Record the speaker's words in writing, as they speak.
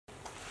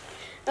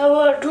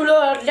अब ठुलो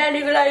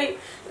ड्याडीको लागि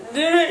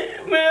धेरै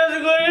मेहनत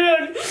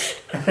गरिरहनु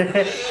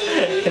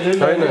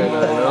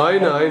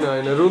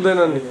हैन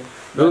रुँदैन नि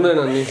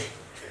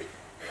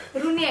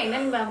रुने हैन नि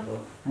बाबु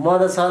म त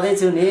सधैँ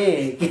छु नि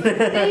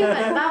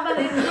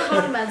बाबाले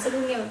गर्नु भएको छ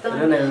रुने हो त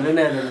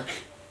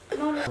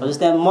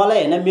जस्तै मलाई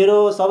हैन मेरो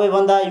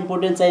सबैभन्दा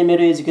इम्पोर्टेन्ट चाहिँ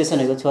मेरो एजुकेसन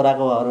हो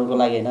छोराकोहरुको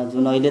लागि हैन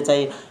जुन अहिले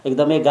चाहिँ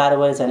एकदमै गाह्रो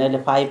भएको छैन अहिले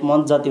 5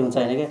 मन्थ जति हुन्छ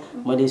हैन के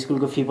मैले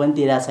स्कुलको फी पनि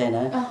तिरेको छैन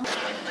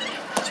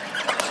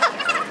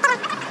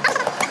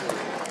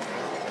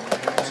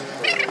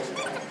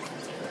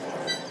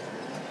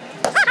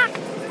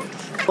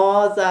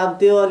साहब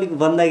त्यो अलिक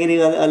भन्दाखेरि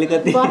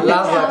अलिकति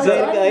लाज लाग्छ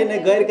हैन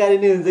गैरकारी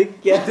नै हुन्छ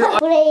के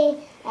पुरै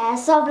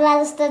सपना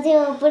जस्तो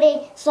थियो पुरै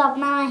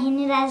सपनामा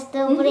हिँडिरहेको जस्तो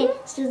पुरै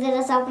सुतेर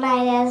सपना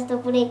आइरहेको जस्तो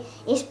पुरै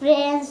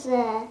एक्सपिरियन्स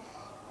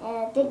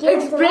त्यो के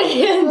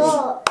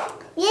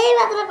यही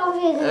मात्र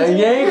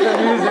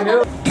कन्फ्युजन हो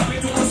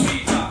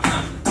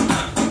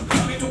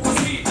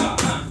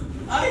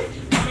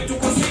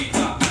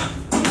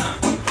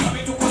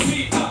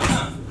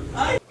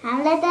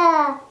हामीलाई त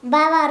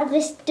बाबाहरुको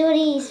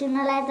स्टोरी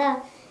सुन्नलाई त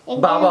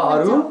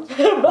बाबाहरु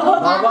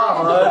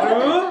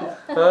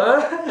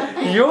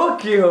यो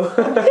के हो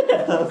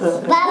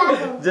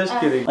जस्ट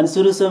किडिङ अनि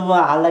सुरुसम्म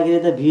हाल्दाखेरि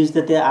त भ्युज त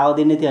त्यो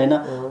आउँदैन थियो हैन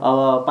अब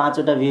 5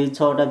 वटा भ्युज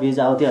 6 वटा भ्युज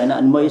आउँथ्यो हैन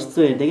अनि म यस्तो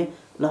हेर्थे के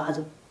ल आज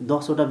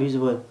 10 वटा भ्युज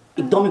भयो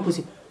एकदमै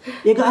खुसी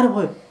 11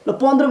 भयो ल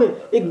 15 भयो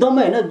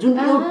एकदमै हैन जुन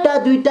एउटा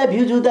दुईटा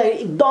भ्युज हुँदा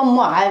एकदम म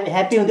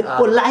ह्यापी हुन्थे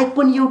ओ लाइक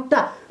पनि एउटा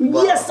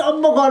यस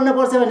अब गर्न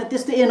पर्छ भने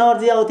त्यस्तो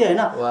एनर्जी आउँथ्यो हैन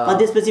अनि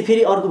त्यसपछि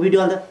फेरि अर्को भिडियो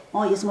हाल्दा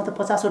यसमा त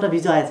 50 वटा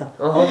भ्युज आएछ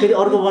फेरि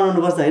अर्को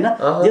बनाउनु पर्छ हैन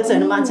जे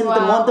छैन मान्छेले त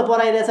मन त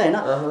पराइरहेछ हैन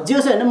जे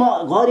छैन म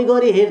गरी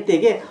गरी हेर्थे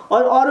के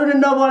अरूले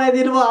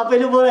नबनाइदिनु म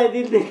आफैले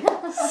बनाइदिन्थे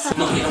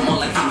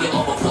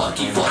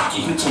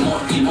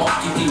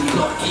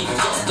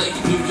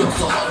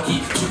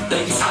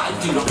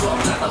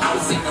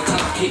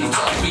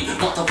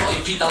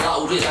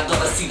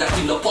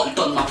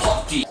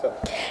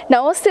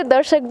नमस्ते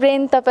दर्शक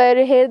ब्रेन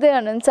तपाईहरु हेर्दै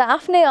हुनुहुन्छ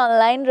आफ्नै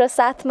अनलाइन र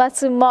साथमा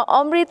छु म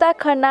अमृता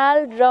खनाल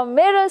र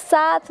मेरो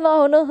साथमा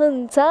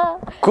हुनुहुन्छ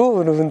को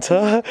हुनुहुन्छ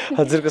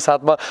हजुरको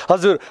साथमा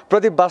हजुर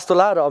प्रदीप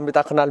बास्तोला र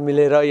अमृता खनाल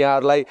मिलेर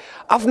यहाँहरुलाई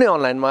आफ्नै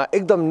अनलाइनमा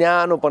एकदम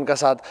न्यानोपनका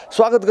साथ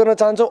स्वागत गर्न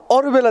चाहन्छौं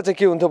अरु बेला चाहिँ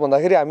के हुन्थ्यो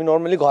भन्दाखेरि हामी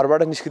नर्मली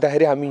घरबाट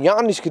निस्किँदाखेरि हामी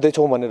यहाँ निस्किदै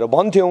छौं भनेर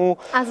भन्थ्यौं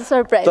आज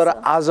सरप्राइज तर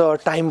आज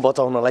टाइम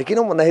बचाउनलाई किन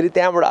भन्दाखेरि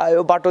त्यहाँबाट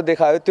आयो बाटो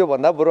देखायो त्यो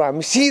भन्दा बरु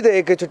हामी सिधै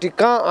एकैचोटी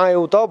कहाँ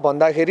आयौं त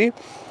भन्दाखेरि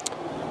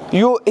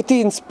यो यति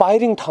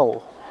इन्स्पायरिङ ठाउँ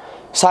हो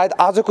सायद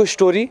आजको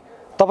स्टोरी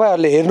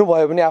तपाईहरुले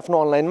हेर्नुभयो भने आफ्नो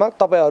अनलाइनमा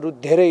तपाईहरु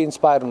धेरै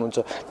इन्स्पायर हुनुहुन्छ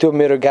त्यो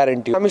मेरो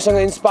ग्यारेन्टी हो हामीसँग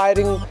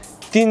इन्स्पायरिङ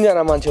 3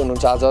 जना मान्छे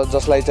हुनुहुन्छ आज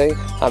जसलाई चाहिँ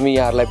हामी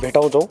यहाँहरुलाई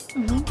भेटाउँछौं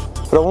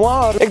र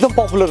उहाँहरु एकदम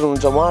पपुलर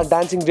हुनुहुन्छ उहाँ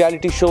डान्सिङ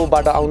रियालिटी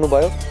शोबाट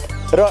आउनुभयो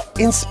र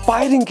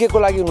इन्स्पायरिङ केको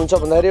लागि हुनुहुन्छ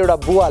भन्दाखेरि एउटा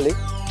बुवाले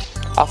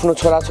आफ्नो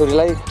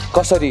छोराछोरीलाई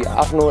कसरी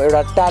आफ्नो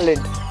एउटा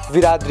ट्यालेन्ट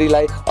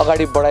बिरादरीलाई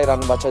अगाडि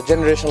बढाइरहनु भएको छ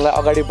जेनेरेसनलाई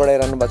अगाडि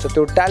बढाइरहनु भएको छ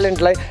त्यो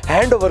ट्यालेन्टलाई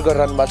ह्यान्ड ओभर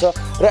गरिरहनु भएको छ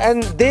र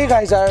and they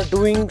guys are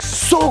doing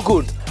so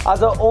good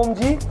आज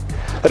ओमजी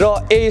र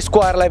ए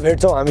स्क्वायरलाई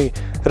भेट्छौँ हामी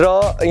र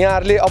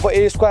यहाँहरूले अब ए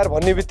स्क्वायर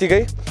भन्ने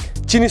बित्तिकै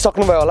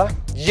चिनिसक्नुभयो होला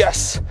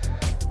यस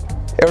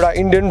एउटा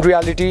इन्डियन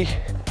रियालिटी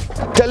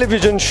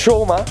टेलिभिजन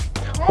सोमा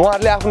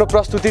उहाँहरूले आफ्नो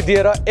प्रस्तुति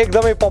दिएर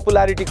एकदमै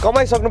पपुलारिटी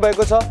कमाइसक्नु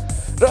भएको छ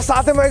र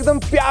साथैमा एकदम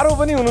प्यारो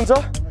पनि हुनुहुन्छ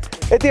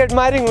यति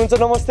एडमायरिङ हुनुहुन्छ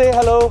नमस्ते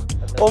हेलो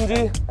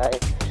ओमजी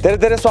धेरै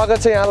धेरै स्वागत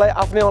छ यहाँलाई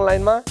आफ्नै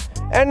अनलाइनमा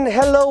and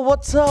hello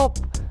what's up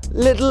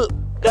little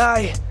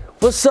गाई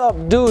व्हाट्स अप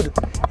डुड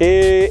ए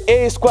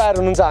स्क्वायर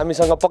हुनुहुन्छ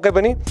हामीसँग पक्कै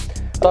पनि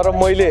तर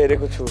मैले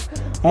हेरेको छु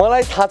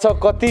मलाई थाहा छ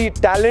कति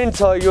ट्यालेन्ट छ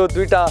यो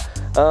दुईटा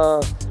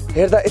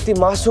हेर्दा यति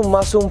मासुम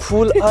मासुम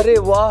फुल अरे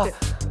वाह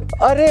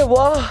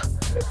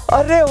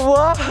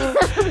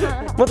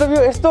मतलब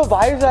यो यस्तो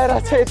भाइब्स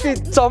आइरहेको छ यति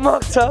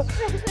चमक छ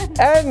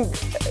एन्ड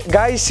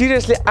गाई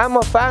seriously I am a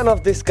fan of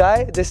this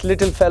guy this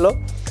little fellow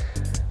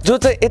जो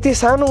चाहिँ यति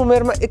सानो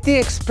उमेरमा यति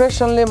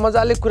एक्सप्रेसनले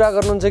मजाले कुरा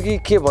गर्नुहुन्छ कि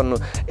के भन्नु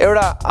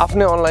एउटा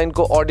आफ्नै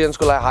अनलाइनको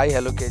अडियन्सको लागि हाई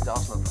हेलो के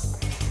जाओस् न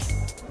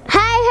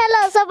हाई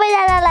हेलो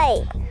सबैजनालाई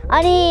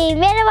अनि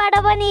मेरोबाट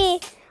पनि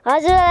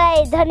हजुरलाई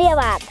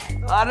धन्यवाद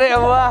अरे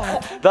वाह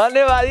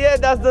धन्यवाद ये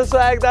that's the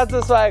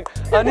swag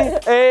अनि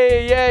ए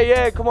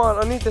कम अन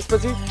अनि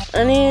त्यसपछि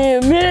अनि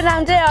मेरो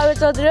नाम चाहिँ अभय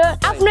चौधरी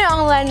आफ्नै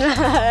अनलाइनमा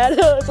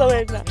हेलो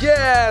सबैजना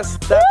यस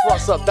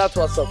that's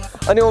what's up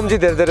अनि ओमजी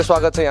धेरै धेरै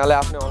स्वागत छ यहाँलाई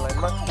आफ्नै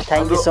अनलाइनमा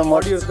थ्यांक यू सो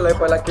मच अडियन्सको लागि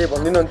पहिला के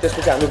भन्दिनु अनि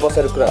त्यसपछि हामी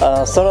बसेर कुरा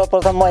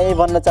सर्वप्रथम म यही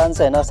भन्न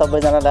चाहन्छु हैन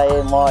सबैजनालाई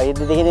म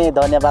हृदयदेखि नै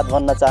धन्यवाद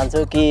भन्न चाहन्छु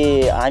कि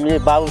हामीले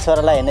बाबु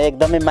छोरालाई हैन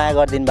एकदमै माया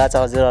गरिदिनु भएको छ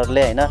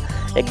हजुरहरूले हैन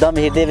एकदम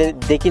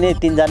हृदयदेखि नै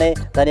 3 जनै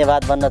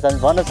धन्यवाद भन्न चाहन्छु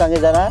भन्नु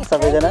सँगैजना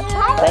सबैजना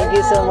थ्यांक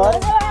यू सो मच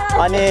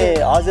अनि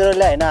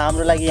हजुरहरूले हैन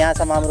हाम्रो लागि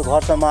यहाँसम्म हाम्रो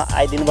घरसम्म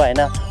आइदिनु भयो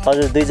हैन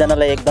हजुर दुई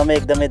जनालाई एकदमै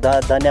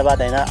धन्यवाद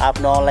हैन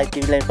आफ्नो अनलाइन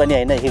टिमलाई पनि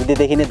हैन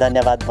हृदयदेखि नै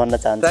धन्यवाद भन्न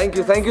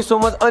चाहन्छु थ्यांक यू सो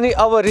मच अनि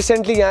अब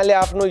रिसेन्टली यहाँले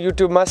आफ्नो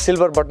युट्युबमा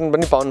सिल्भर बटन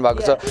पनि पाउनु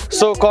भएको छ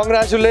सो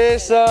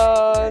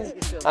कङ्ग्रेचुलेसन्स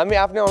हामी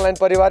आफ्नै अनलाइन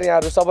परिवार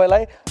यहाँहरु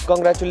सबैलाई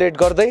कङ्ग्रेचुलेट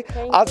गर्दै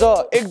आज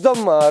एकदम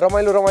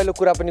रमाइलो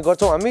कुरा पनि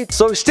गर्छौँ हामी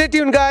so stay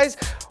tune guys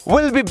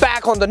will be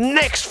back on the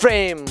next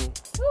frame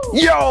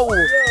यो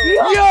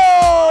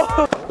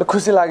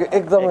खुसी लाग्यो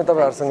एकदमै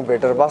तपाईँहरूसँग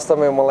भेटेर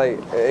वास्तवमै मलाई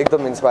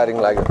एकदम इन्स्पायरिङ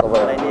लाग्यो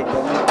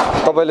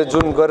तपाईँले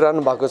जुन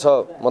गरिरहनु भएको छ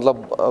मतलब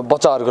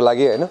बच्चाहरूको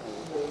लागि होइन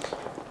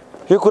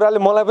यो कुराले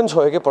मलाई पनि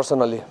छोयो कि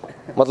पर्सनली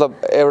मतलब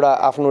एउटा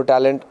आफ्नो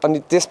ट्यालेन्ट अनि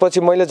त्यसपछि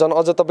मैले झन्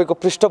अझ तपाईँको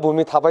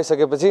पृष्ठभूमि थाहा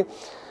पाइसकेपछि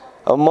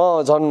म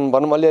झन्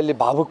भनौँ अलिअलि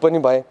भावुक पनि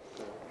भएँ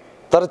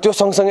तर त्यो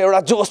सँगसँगै एउटा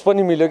जोस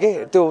पनि मिल्यो कि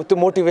त्यो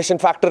मोटिभेसन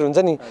फ्याक्टर हुन्छ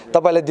नि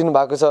तपाईँलाई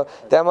दिनुभएको छ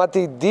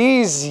त्यहाँमाथि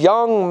these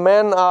young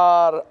men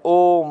R O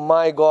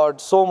my God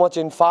so much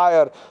in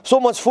fire so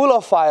much full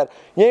of fire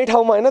यही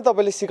ठाउँमा होइन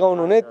तपाईँले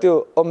सिकाउनु हुने त्यो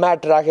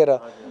म्याट राखेर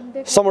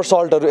समर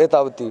सल्टहरू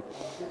यताउति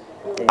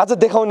आज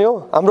देखाउने हो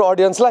हाम्रो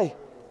अडियन्सलाई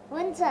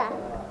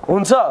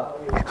हुन्छ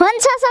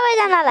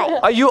सबैजनालाई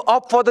are you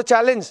up for the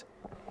challenge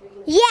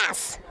यस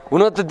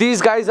हुन त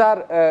these guys are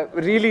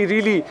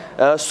really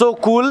so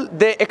Kul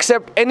they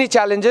accept any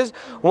challenges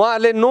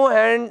उहाँहरूले नो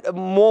ह्यान्ड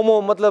मोमो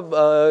मतलब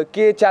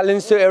के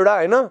च्यालेन्ज थियो एउटा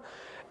होइन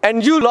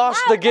and you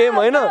lost the game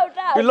होइन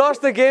you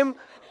lost the game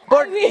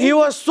but he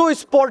was so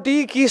sporty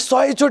कि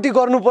 100 चोटि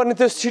गर्नुपर्ने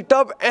थियो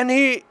sit-up and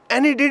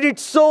he did it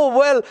so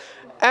well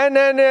and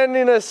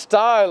in a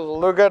style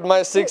look at my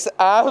 6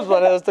 abs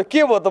भने जस्तो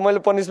के भयो त मैले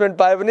पनिशमेन्ट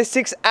पाए पनि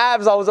 6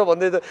 abs आउँछ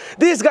भन्दै त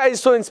this guy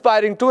is so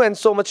inspiring too and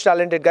so much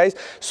talented guys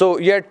so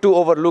yet to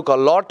overlook a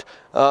lot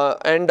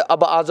and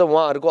अब आज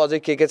उहाँहरूको अझै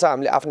के छ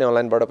हामीले आफ्नै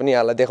अनलाइनबाट पनि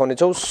यहाँलाई देखाउने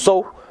छौँ so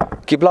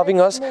keep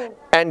loving us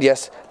and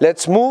yes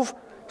let's move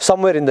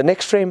somewhere in the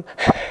next frame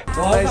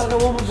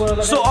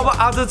so अब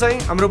आज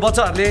चाहिँ हाम्रो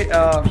बच्चाहरूले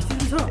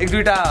एक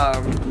दुईटा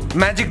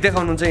म्याजिक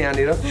देखाउनुहुन्छ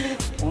यहाँनिर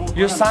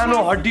यो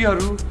सानो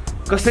हड्डीहरू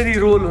कसरी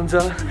रोल हुन्छ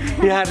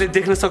यहाँहरूले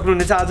देख्न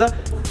सक्नुहुनेछ आज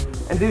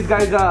and these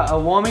guys are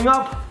warming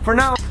up for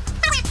now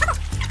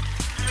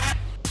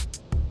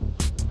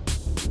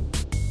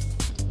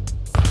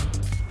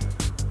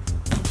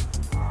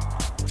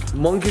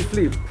monkey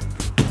flip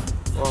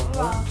oh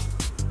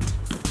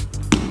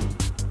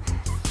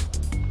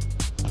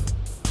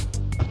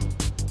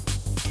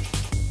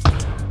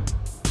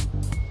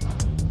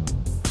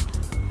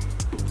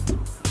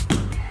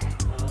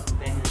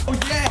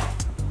yeah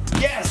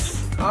yes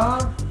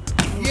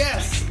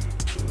yes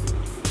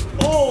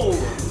oh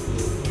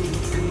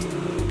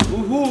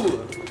woohoo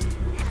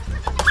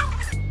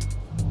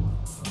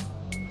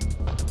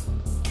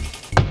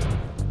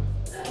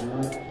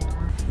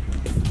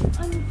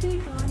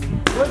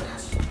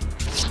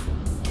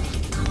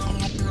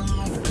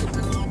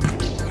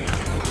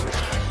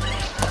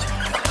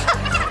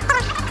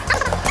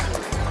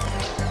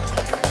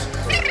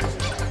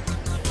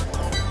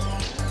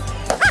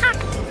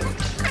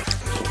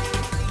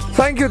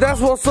Thank you, that's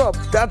what's up,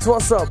 that's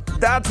what's up,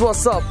 that's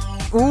what's up.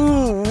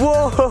 Ooh,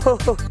 whoa.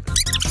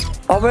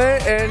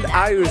 Abhay and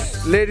Aayush,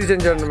 ladies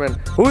and gentlemen.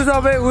 Who's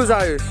Abhay, who's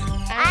Aayush?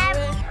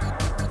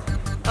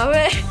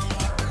 Abhay.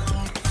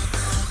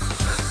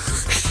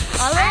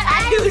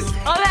 Aayush.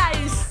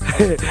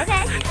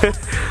 Okay.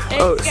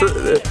 Oh, so,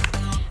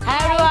 Hi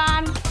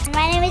everyone.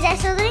 My name is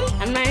Chaudhary.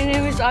 And my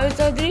name is Abhay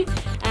Chaudhary.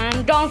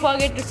 And don't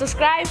forget to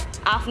subscribe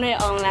after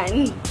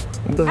online.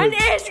 And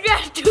A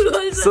square too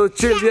also. So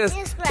chill, Yeah, yes,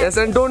 A square. yes,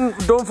 and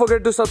don't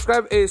forget to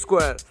subscribe A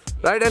square,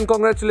 right? And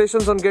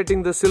congratulations on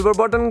getting the silver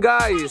button,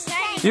 guys.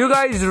 You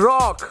guys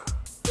rock.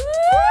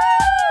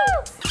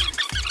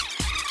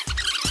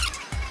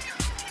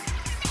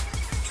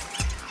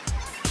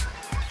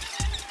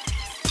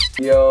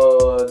 Yo,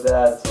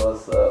 that's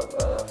what's up.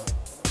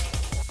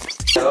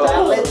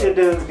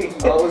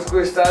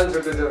 उसको style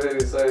छुट्टै छ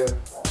फेरि सही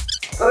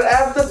तर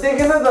app त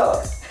देखेन त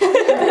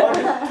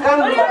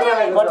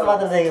cut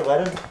मात्र देखेको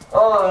भएर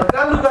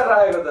कहाँ लुका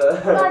राखेको त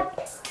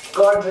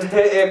कट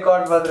एक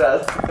कट मात्र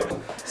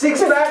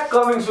 6 प्याक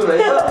कमिङ सुन है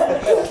त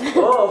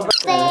हो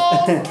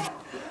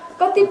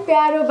कति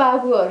प्यारो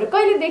बाबुहरू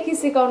कहिलेदेखि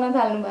सिकाउन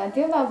थाल्नु भएको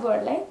थियो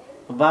बाबुहरूलाई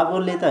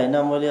बाबुले त होइन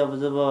मैले अब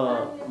जब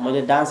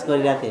मैले डान्स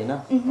गरिरहेको थिएँ होइन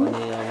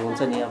अनि अब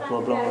हुन्छ नि अब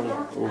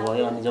प्रब्लमहरू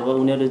भयो अनि जब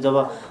उनीहरू जब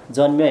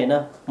जन्म्यो होइन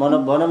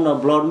भनौँ न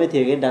ब्लडमै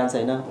थियो कि डान्स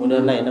होइन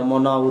उनीहरूलाई होइन म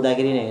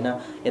नहुँदाखेरि नै होइन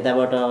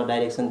यताबाट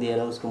डाइरेक्सन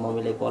दिएर उसको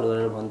मम्मीले कल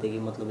गरेर भन्थ्यो कि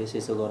मतलब यसो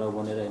यसो गर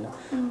भनेर होइन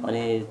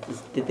अनि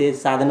त्यति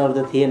साधनहरू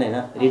त थिएन होइन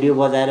रेडियो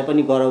बजाएर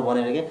पनि गर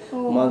भनेर के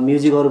म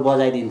म्युजिकहरू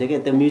बजाइदिन्थेँ कि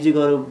त्यो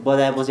म्युजिकहरू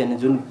बजाएपछि होइन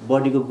जुन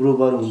बडीको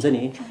ग्रुपहरू हुन्छ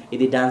नि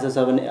यदि डान्सर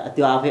छ भने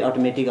त्यो आफै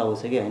अटोमेटिक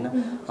आउँछ कि होइन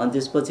अनि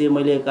त्यसपछि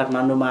मैले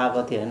काठमाडौँमा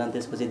आएको थिएँ होइन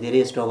त्यसपछि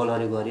धेरै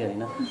स्ट्रगलहरू गरेँ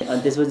होइन अनि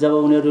त्यसपछि जब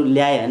उनीहरू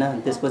ल्याएँ होइन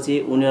त्यसपछि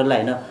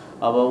उनीहरूलाई होइन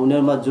अब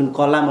उनीहरूमा जुन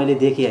कला मैले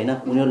देखेँ होइन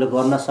उनीहरूले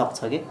गर्न सक्छ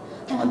कि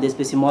अनि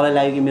त्यसपछि मलाई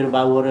लाग्यो कि मेरो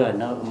बाबुहरू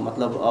होइन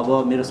मतलब अब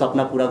मेरो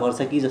सपना पुरा गर्छ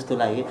कि जस्तो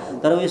लाग्यो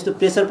तर यस्तो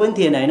प्रेसर पनि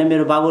थिएन होइन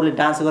मेरो बाबुहरूले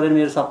डान्स गरेर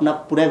मेरो सपना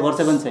पुरा गर्छ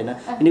पनि छैन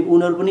किनकि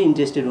उनीहरू पनि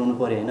इन्ट्रेस्टेड हुनु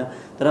पऱ्यो होइन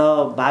तर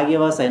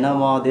भाग्यवश होइन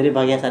म धेरै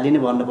भाग्यशाली नै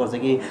भन्नुपर्छ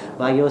कि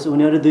भाग्यवश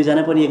उनीहरू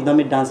दुईजना पनि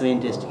एकदमै डान्समा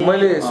इन्ट्रेस्टेड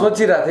मैले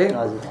सोचिरहेको थिएँ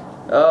हजुर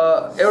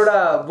एउटा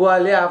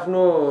बुवाले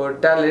आफ्नो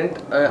ट्यालेन्ट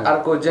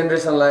अर्को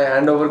जेनेरेसनलाई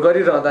ह्यान्डओभर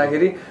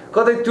गरिरहँदाखेरि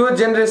कतै त्यो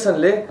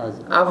जेनेरेसनले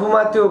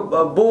आफूमा त्यो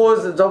बोझ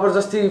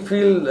जबरजस्ती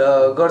फिल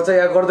गर्छ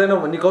या गर्दैन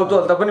भन्ने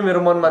कौतूहलता पनि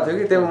मेरो मनमा थियो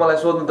कि त्यही मलाई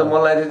सोध्नु त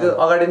मन लागेको थियो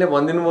अगाडि नै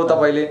भनिदिनु भयो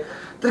तपाईँले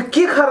तर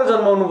के खाएर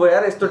जन्माउनु भयो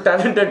यार यस्तो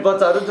ट्यालेन्टेड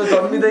बच्चाहरू जो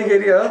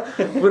जन्मिँदैखेरि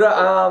पुरा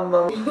आम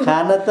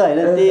खाना त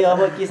होइन त्यही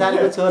अब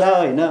किसानको छोरा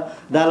होइन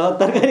दाल भात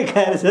तरकारी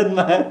खाएर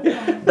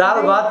जन्मायो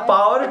दाल भात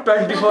पावर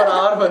 24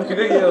 आवर भनेको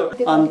के हो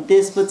अनि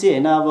त्यसपछि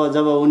होइन अब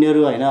जब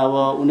उनीहरू होइन अब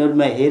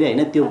उनीहरूमा हेरेँ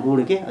होइन त्यो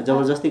गुण के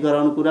जबरजस्ती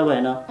गराउनु कुरा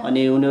भएन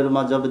अनि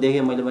उनीहरूमा जब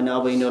देखेँ मैले भने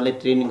अब यिनीहरूलाई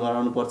ट्रेनिङ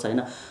गराउनु पर्छ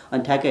होइन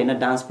अनि ठ्याक्कै होइन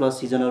डान्स प्लस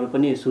सिजनहरू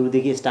पनि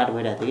सुरुदेखि स्टार्ट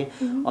भइरहेको थियो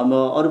कि अब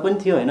अरू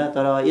पनि थियो होइन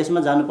तर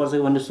यसमा जानुपर्छ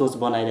कि भन्ने सोच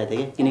बनाइरहेको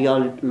थिएँ कि किनकि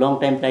अलिक लङ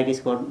टाइम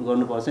प्र्याक्टिस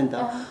गर्नुपर्छ नि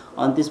त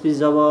अनि त्यसपछि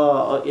जब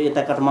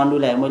यता काठमाडौँ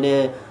ल्याएँ मैले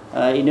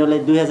यिनीहरूलाई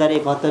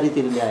 2071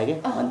 तिर ल्याएँ कि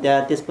अनि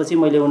त्यहाँ त्यसपछि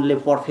मैले उनले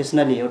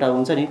प्रोफेसनली एउटा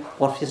हुन्छ नि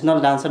प्रोफेसनल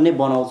डान्सर नै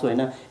बनाउँछु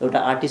होइन एउटा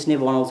आर्टिस्ट नै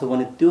बनाउँछु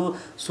भने त्यो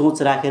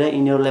सोच राखेर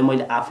यिनीहरूलाई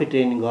मैले आफै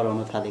ट्रेनिङ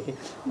गराउन थालेँ कि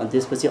अनि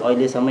त्यसपछि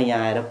अहिलेसम्म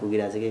यहाँ आएर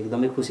पुगिरहेको छ कि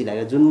एकदमै खुसी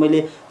लाग्यो जुन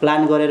मैले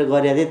प्लान गरेर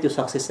गरिरहेको थिएँ त्यो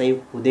सक्सेस चाहिँ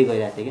हुँदै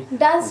गइरहेको थियो कि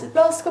डान्स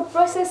प्लसको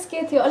प्रोसेस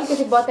के थियो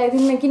अलिकति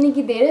बताइदिनु न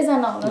किनकि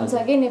धेरैजना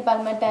हुनुहुन्छ कि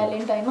नेपालमा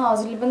ट्यालेन्ट होइन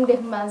हजुरले पनि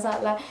देख्नु भएको छ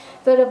होला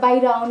तर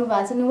बाहिर आउनु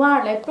भएको छ नि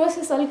उहाँहरूलाई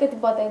प्रोसेस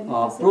अलिकति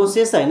बताइदिनु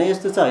प्रोसेस होइन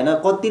यस्तो छ होइन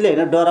कतिले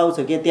होइन डराउँछ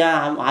कि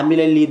त्यहाँ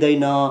हामीलाई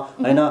लिँदैन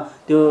होइन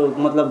त्यो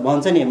मतलब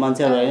भन्छ नि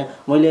मान्छेहरू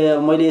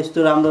होइन मैले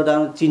यस्तो राम्रो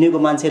चिनेको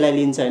मान्छेलाई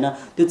लिन्छ होइन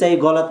त्यो चाहिँ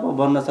गलत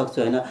बन्न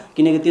सक्छु होइन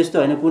किनकि त्यस्तो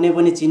होइन कुनै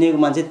पनि चिनेको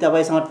मान्छे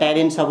तपाईँसँग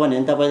ट्यालेन्ट छ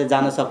भने तपाईँले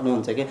जान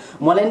सक्नुहुन्छ कि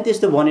मलाई पनि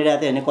त्यस्तो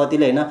भनिरहेको थियो होइन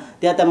कतिले होइन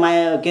त्यहाँ त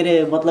माया के अरे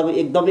मतलब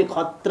एकदमै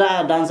खतरा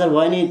डान्सर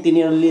भयो नि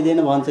तिनीहरू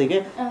लिँदैन भन्छ कि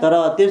तर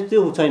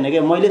त्यस्तो छैन कि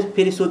मैले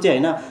फेरि सोचेँ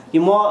होइन कि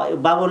म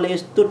बाबुले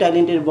यस्तो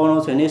ट्यालेन्टेड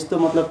बनाउँछु होइन यस्तो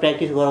मतलब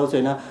प्र्याक्टिस गराउँछु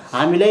होइन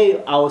हामीलाई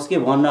आओस् कि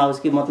भन्न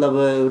आओस् कि मतलब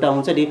एउटा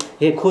हुन्छ नि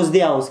हे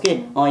खोज्दै आओस् कि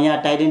यहाँ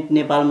ट्यालेन्ट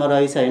नेपालमा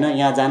रहेछ होइन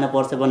यहाँ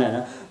जानुपर्छ भने होइन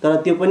तर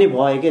त्यो पनि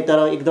भयो कि तर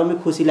एकदमै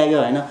खुसी लाग्यो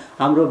होइन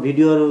हाम्रो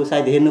भिडियोहरू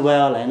सायद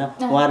हेर्नुभयो होला होइन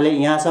उहाँहरूले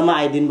यहाँसम्म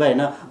आइदिनु भयो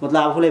होइन मतलब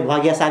आफूलाई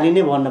भाग्यशाली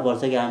नै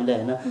भन्नुपर्छ कि हामीले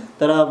होइन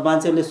तर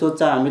मान्छेहरूले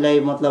सोध्छ हामीलाई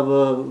मतलब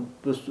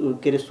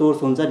के अरे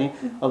सोर्स हुन्छ नि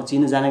अब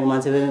चिन्नु जानेको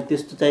मान्छे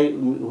त्यस्तो चाहिँ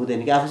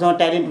हुँदैन कि आफूसँग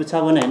ट्यालेन्ट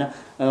छ भने होइन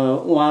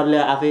उहाँहरूले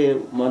आफै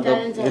मतलब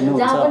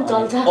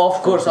हेर्नुहुन्छ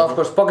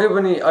अफकोर्स पक्कै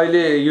पनि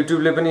अहिले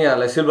युट्युबले पनि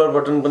यहाँलाई सिल्भर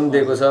बटन पनि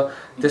दिएको छ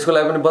त्यसको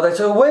लागि पनि बधाई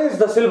छ where is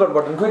the silver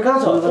button खोइ कहाँ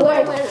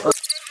छ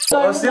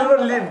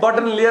सिल्भर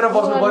बटन लिएर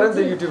बस्नु पर्यो नि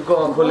त युट्युबको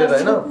खोलेर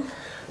होइन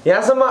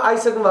यहाँसम्म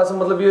आइसक्नु भएको छ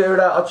मतलब यो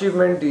एउटा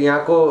अचिभमेन्ट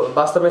यहाँको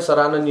वास्तवमै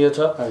सराहनीय छ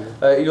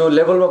यो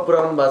लेभलमा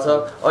पुर्याउनु भएको छ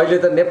अहिले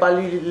त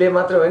नेपालीले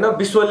मात्रै होइन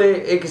विश्वले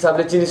एक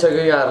हिसाबले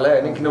चिनिसक्यो यहाँहरूलाई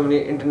होइन किनभने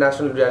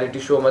इन्टरनेसनल रियालिटी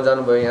सोमा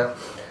जानुभयो यहाँ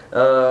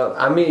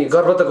हामी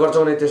गर्व त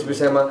गर्छौँ नै त्यस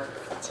विषयमा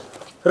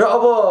र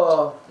अब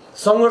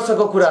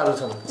सङ्घर्षको कुराहरू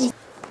छन्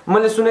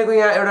मैले सुनेको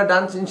यहाँ एउटा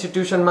डान्स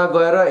इन्स्टिट्युसनमा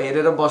गएर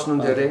हेरेर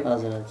बस्नुहुन्थ्यो अरे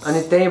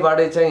अनि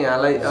त्यहीँबाटै चाहिँ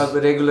यहाँलाई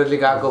रेगुलरली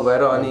गएको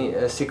भएर अनि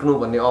सिक्नु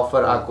भन्ने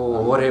अफर आएको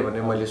हो रे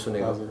भन्ने मैले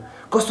सुनेको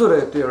कस्तो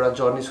रह्यो त्यो एउटा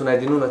जर्नी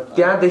सुनाइदिनु न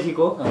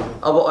त्यहाँदेखिको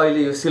अब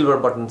अहिले यो सिल्भर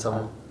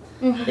बटनसम्म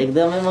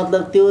एकदमै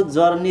मतलब त्यो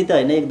जर्नी त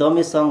होइन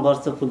एकदमै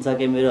सङ्घर्षफुल छ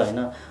कि मेरो होइन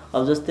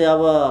अब जस्तै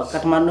अब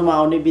काठमाडौँमा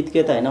आउने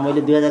बित्तिकै त होइन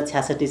मैले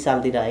 2066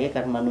 सालतिर आएँ क्या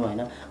काठमाडौँ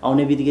होइन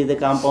आउने बित्तिकै त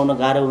काम पाउन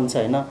गाह्रो हुन्छ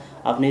होइन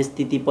आफ्नो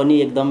स्थिति पनि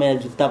एकदमै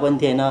जुत्ता पनि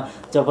थिएन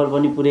चप्पल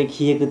पनि पुरै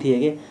खिएको थिएँ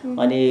कि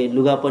अनि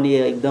लुगा पनि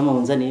एकदमै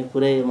हुन्छ नि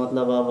पुरै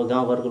मतलब अब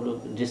गाउँघरको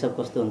ड्रेसअप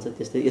कस्तो हुन्छ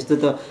त्यस्तै यस्तो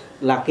त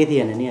लाग्कै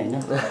थिएन नि होइन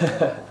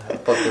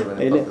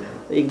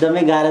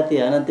एकदमै गाह्रो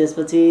थियो होइन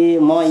त्यसपछि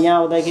म यहाँ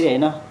आउँदाखेरि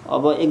होइन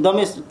अब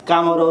एकदमै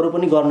कामहरू अरू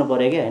पनि गर्नु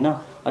पऱ्यो कि होइन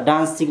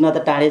डान्स सिक्न त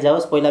टाढै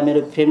जाओस् पहिला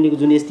मेरो फ्यामिलीको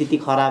जुन स्थिति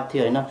खराब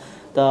थियो होइन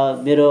त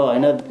मेरो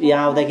होइन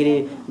यहाँ आउँदाखेरि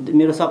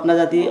मेरो सपना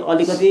जति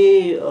अलिकति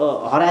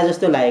हराए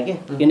जस्तो लाग्यो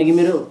कि किनकि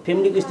मेरो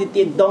फ्यामिलीको स्थिति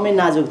एकदमै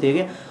नाजुक थियो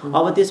कि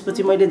अब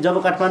त्यसपछि मैले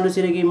जब काठमाडौँ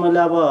छिरेँ मैले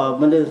अब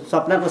मैले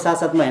सपनाको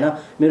साथसाथमा होइन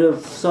मेरो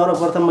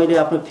सर्वप्रथम मैले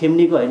आफ्नो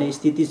फ्यामिलीको होइन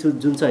स्थिति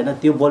जुन छ होइन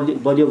त्यो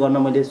बलियो गर्न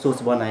मैले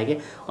सोच बनाएँ कि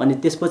अनि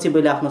त्यसपछि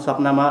मैले आफ्नो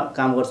सपनामा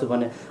काम गर्छु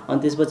भने अनि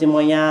त्यसपछि म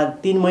यहाँ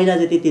 3 महिना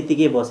जति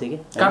त्यतिकै बसेँ कि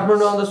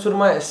काठमाडौँ आउँदा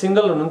सुरुमा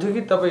सिङ्गल हुनुहुन्थ्यो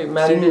कि तपाईँ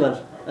म्यारिड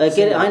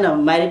के अरे होइन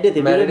म्यारिडै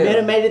थियो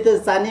मेरो म्यारिड त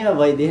सानैमा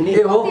भइदियो नि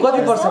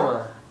कति वर्षमा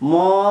म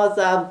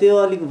अब त्यो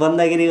अलिक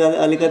भन्दाखेरि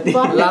अलिकति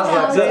लाज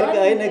लाग्छ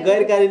होइन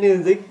गैर कानुनी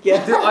हुन्छ क्या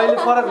त्यो अहिले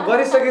फरक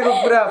गरिसकेको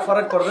पुरा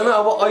फरक पर्दैन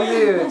अब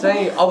अहिले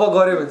चाहिँ अब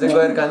गऱ्यो भने चाहिँ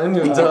गैर कानुनी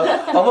हुन्छ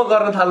अब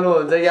गर्न थाल्नु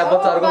हुन्छ या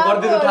बच्चाहरूको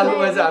गरिदिनु थाल्नु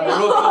भएछ हामी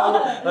रोक्छौँ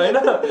होइन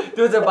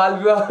त्यो चाहिँ बाल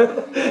विवाह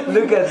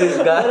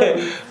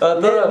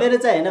मेरो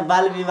चाहिँ होइन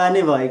बाल विवाह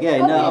नै भयो क्या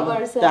होइन अब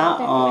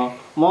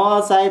म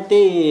सायद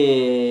त्यही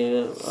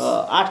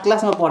 8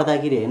 क्लासमा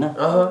पढ्दाखेरि होइन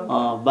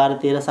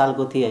 12-13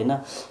 सालको थिएँ होइन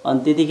अनि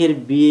त्यतिखेर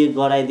बिए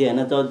गराइदिएँ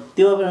होइन त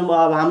त्यो अब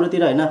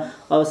हाम्रोतिर होइन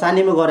अब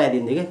सानैमा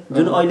गराइदिन्थ्यो कि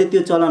जुन अहिले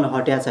त्यो चलन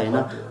हट्या छ होइन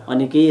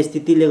अनि केही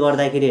स्थितिले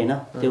गर्दाखेरि होइन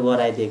त्यो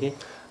गराइदिएँ कि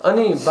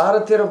अनि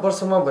 12-13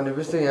 वर्षमा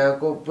भनेपछि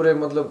यहाँको पुरै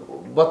मतलब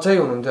बच्चै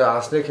हुनुहुन्थ्यो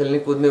हाँस्ने खेल्ने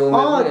कुद्ने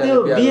उमेरमा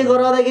त्यो बिहे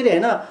गराउँदाखेरि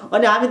होइन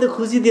अनि हामी त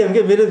खुसी थियौँ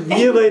कि मेरो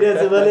बिहे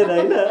भइरहेछ भनेर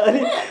होइन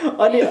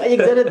अनि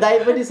एकजना दाइ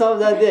पनि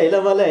सम्झाउँथ्यो होइन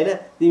मलाई होइन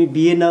तिमी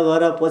बिहे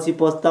नगर पछि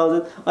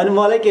पस्ताउँछ अनि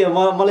मलाई के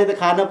मलाई त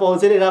खान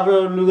पाउँछ नि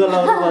राम्रो लुगा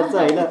लाउनु पर्छ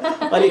होइन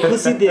अनि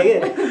खुसी थिएँ कि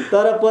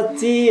तर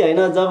पछि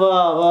होइन जब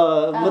अब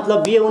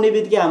मतलब बिहे हुने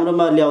बित्तिकै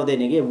हाम्रोमा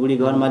ल्याउँदैन कि बुढी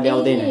घरमा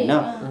ल्याउँदैन होइन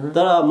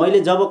तर मैले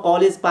जब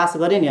कलेज पास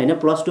गरेँ नि होइन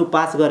 +2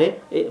 पास गरेँ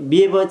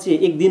बिहे पछि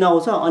एक दिन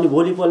आउँछ अनि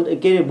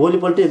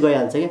भोलिपल्टै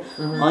गइहाल्छ कि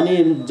अनि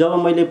जब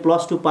मैले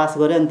 +2 पास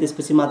गरेँ अनि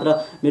त्यसपछि मात्र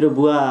मेरो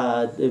बुवा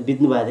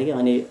बित्नु भएको थियो कि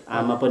अनि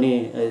आमा पनि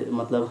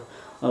मतलब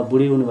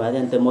बुढी हुनुभएको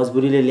थियो अनि त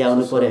मजबुरीले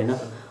ल्याउनु पऱ्यो होइन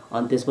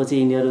अनि त्यसपछि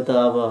यिनीहरू त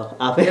अब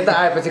आफै यता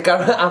आएपछि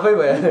आफै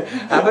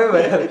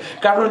भयो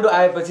काठमाडौँ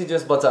आएपछि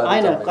जस बच्चा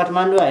होइन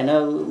काठमाडौँ होइन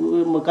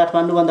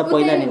काठमाडौँभन्दा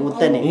पहिला नि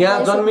उता नि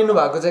यहाँ जन्मिनु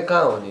भएको चाहिँ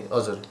कहाँ हो नि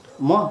हजुर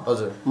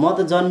म त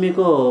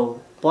जन्मेको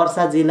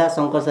पर्सा जिल्ला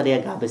शङ्करसरिया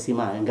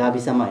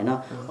गाविसमा होइन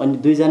अनि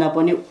दुईजना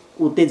पनि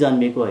उतै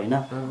जन्मेको होइन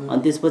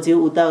अनि त्यसपछि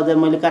उता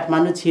मैले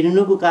काठमाडौँ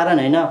छिर्नुको कारण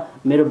होइन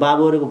मेरो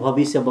बाबुहरूको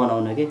भविष्य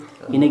बनाउन कि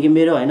किनकि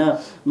मेरो होइन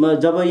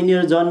जब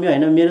यिनीहरू जन्मियो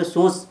होइन मेरो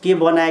सोच के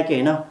बनायो कि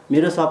होइन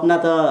मेरो सपना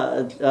त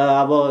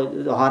अब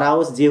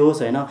हराओस् जे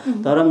होस् होइन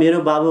तर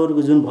मेरो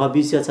बाबुहरूको जुन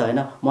भविष्य छ होइन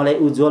मलाई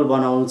उज्जवल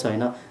बनाउनु छ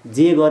होइन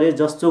जे गरेँ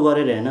जस्तो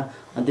गरेर होइन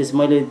अनि त्यस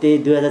मैले त्यही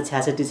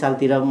 2066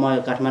 सालतिर म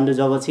काठमाडौँ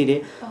जब छिरेँ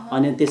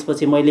अनि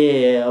त्यसपछि मैले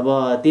अब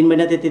 3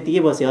 महिना त्यतिकै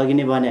बसेँ अघि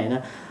नै भने होइन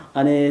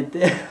अनि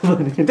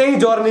त्यही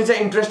जर्नी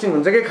चाहिँ इन्ट्रेस्टिङ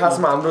हुन्छ कि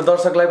खासमा हाम्रो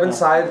दर्शकलाई पनि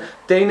सायद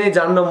त्यही नै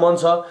जान्न मन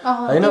छ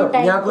होइन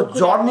यहाँको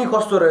जर्नी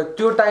कस्तो रह्यो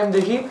त्यो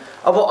टाइमदेखि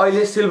अब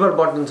अहिले सिल्भर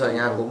बटन छ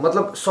यहाँको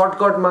मतलब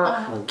सर्टकटमा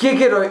के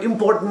रह्यो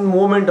इम्पोर्टेन्ट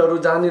मोमेन्टहरू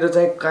जहाँनिर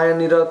चाहिँ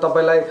कहाँनिर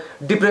तपाईँलाई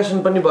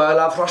डिप्रेसन पनि भयो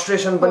होला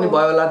फ्रस्ट्रेसन पनि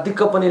भयो होला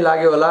दिक्क पनि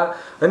लाग्यो होला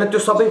होइन त्यो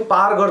सबै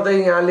पार गर्दै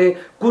यहाँले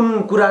कुन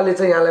कुराले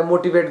चाहिँ यहाँलाई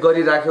मोटिभेट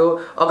गरिराख्यो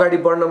अगाडि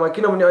बढ्नमा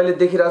किनभने अहिले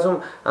देखिरहेछौँ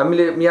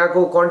हामीले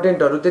यहाँको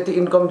कन्टेन्टहरू त्यति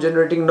इन्कम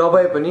जेनेरेटिङ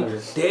नभए पनि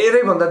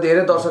धेरैभन्दा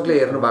धेरै दर्शकले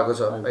हेर्नु भएको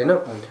छ होइन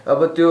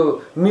अब त्यो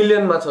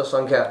मिलियनमा छ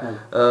सङ्ख्या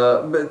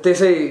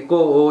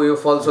त्यसैको हो यो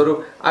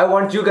फलस्वरूप I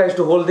want you guys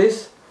to hold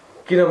this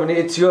किनभने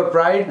it's your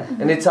pride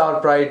and it's our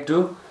pride to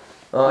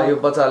यो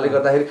बच्चाहरूले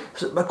गर्दाखेरि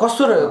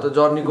कस्तो रह्यो त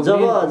जर्नीको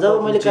जब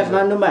मैले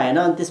काठमाडौँमा होइन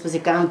अनि त्यसपछि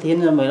काम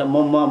थिएन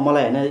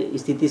मलाई होइन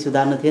स्थिति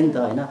सुधार्नु थियो नि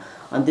त होइन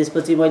अनि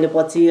त्यसपछि मैले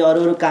पछि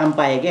अरू काम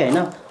पाएँ क्या होइन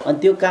अनि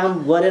त्यो काम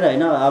गरेर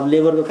होइन अब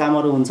लेबरको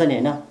कामहरू हुन्छ नि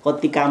होइन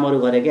कति कामहरू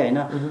गरेँ क्या होइन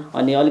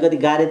अनि अलिकति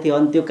गाह्रो थियो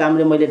अनि त्यो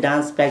कामले मैले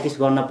डान्स प्र्याक्टिस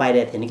गर्न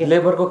पाइरहेको थिएँ नि क्या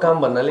लेबरको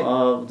काम भन्नाले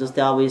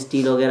जस्तै अब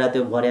स्टिल वगेरा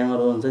त्यो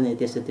भर्याङहरू हुन्छ नि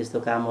त्यस्तो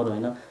कामहरू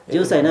होइन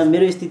जो छैन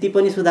मेरो स्थिति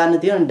पनि सुधार्नु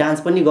थियो अनि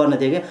डान्स पनि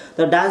गर्न थियो क्या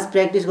तर डान्स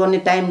प्र्याक्टिस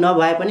गर्ने टाइम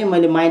नभए पनि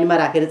मैले माइन्डमा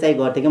राखेर चाहिँ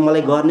गर्थेँ कि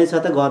मलाई गर्ने छ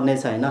त गर्ने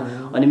छ होइन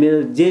अनि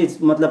मेरो जे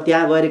मतलब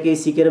त्यहाँ गएर केही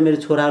सिकेर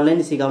मेरो छोराहरूलाई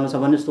नि सिकाउनु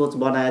छ भन्ने सोच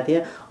बनाएको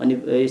थिएँ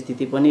अनि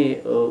स्थिति पनि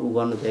उ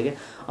गर्नु थियो क्या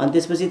अनि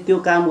त्यसपछि त्यो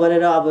काम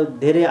गरेर अब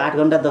धेरै 8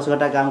 घन्टा 10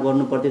 घन्टा काम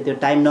गर्नु पर्थ्यो त्यो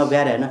टाइम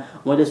नभ्याएर होइन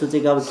मैले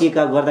सोचेँ कि अब के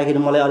गर्दाखेरि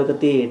मलाई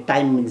अलिकति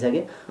टाइम मिल्छ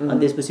कि अनि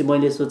त्यसपछि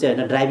मैले सोचेँ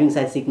होइन ड्राइभिङ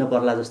सायद सिक्नु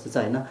पर्ला जस्तो छ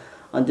होइन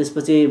अनि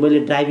त्यसपछि मैले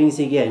ड्राइभिङ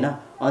सिकेँ होइन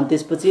अनि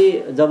त्यसपछि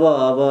जब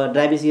अब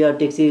ड्राइभिङ सिकेर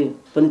ट्याक्सी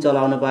पनि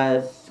चलाउन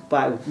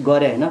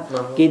गरेँ होइन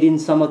केही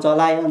दिनसम्म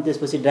चलाएँ अनि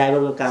त्यसपछि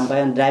ड्राइभरको काम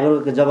पाएँ अनि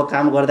ड्राइभरको जब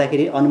काम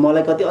गर्दाखेरि अनि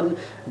मलाई कति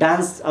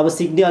डान्स अब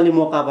सिक्ने अलि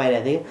मौका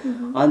पाइरहेको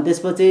थिएँ अनि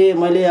त्यसपछि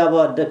मैले अब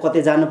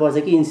कतै जानुपर्छ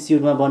कि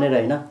इन्स्टिट्युटमा बनेर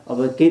होइन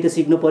अब केही त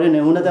सिक्नु पऱ्यो नि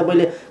हुन त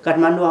मैले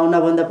काठमाडौँ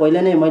आउनभन्दा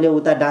पहिला नै मैले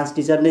उता डान्स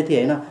टिचर नै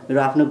थिएँ होइन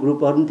मेरो आफ्नो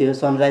ग्रुपहरू पनि थियो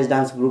सनराइज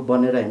डान्स ग्रुप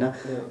बनेर होइन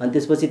अनि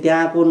त्यसपछि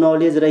त्यहाँको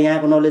नलेज र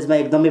यहाँको नलेजमा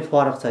एकदमै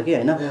फरक छ कि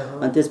होइन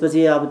अनि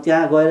त्यसपछि अब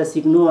त्यहाँ गएर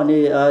सिक्नु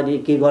अनि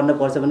के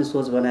गर्नुपर्छ भन्ने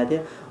सोच बनाएको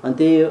थिएँ अनि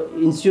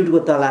त्यही इन्स्टिट्युटको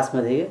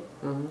तलासमा थिएँ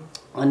कि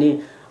अनि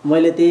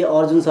मैले त्यही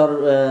अर्जुन सर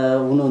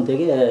हुनुहुन्थ्यो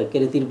कि के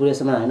अरे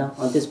त्रिपुरेश्वरमा होइन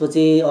अनि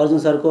त्यसपछि अर्जुन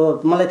सरको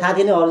मलाई थाहा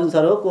थिएन अर्जुन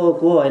सर हो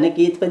को होइन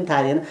केही पनि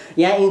थाहा थिएन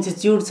यहाँ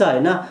इन्स्टिट्युट छ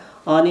होइन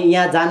अनि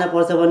यहाँ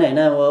जानुपर्छ भने होइन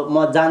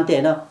म जान्थेँ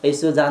होइन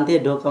यसो जान्थेँ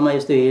ढोकामा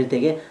यस्तो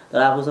हेर्थेँ कि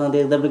तर आफूसँग त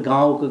एकदमै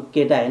गाउँको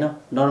केटा होइन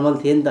नर्मल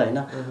थिएँ नि त होइन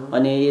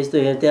अनि यस्तो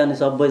हेर्थेँ अनि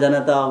सबैजना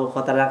त अब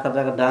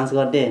खतरा डान्स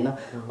गर्थेँ होइन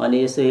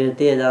अनि यस्तो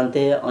हेर्थेँ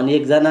जान्थेँ अनि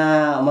एकजना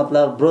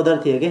मतलब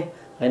ब्रदर थियो कि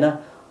होइन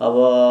अब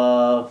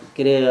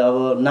के अरे अब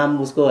नाम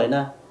उसको होइन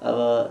अब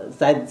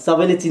सायद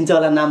सबैले चिन्छ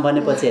होला नाम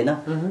भनेपछि होइन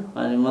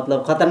अनि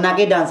मतलब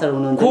खतरनाकै डान्सर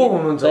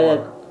हुनुहुन्छ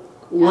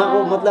उहाँको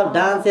मतलब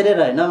डान्स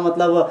हेरेर होइन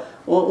मतलब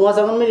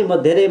उहाँसँग पनि म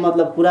धेरै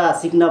मतलब पुरा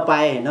सिक्न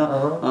पाएँ होइन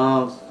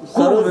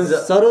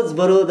सरोज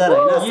बरोदर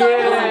होइन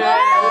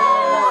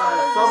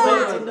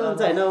सबैले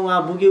चिन्नुहुन्छ होइन उहाँ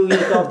बुगी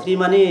टप 3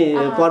 मा नि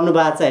पर्नु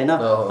भएको छ होइन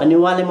अनि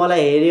उहाँले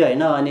मलाई हेऱ्यो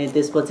होइन अनि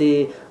त्यसपछि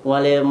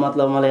उहाँले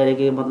मतलब मलाई हेऱ्यो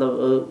कि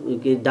मतलब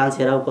के डान्स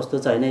हेराउ कस्तो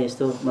छ होइन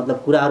यस्तो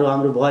मतलब कुराहरू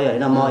हाम्रो भयो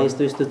होइन म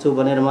यस्तो छु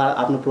भनेर म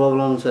आफ्नो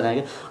प्रब्लम सुनाएँ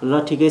कि ल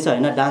ठिकै छ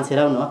होइन डान्स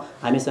हेराउ न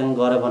हामीसँग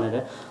गर भनेर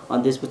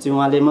अनि त्यसपछि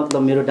उहाँले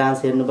मतलब मेरो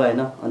डान्स हेर्नुभयो होइन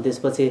अनि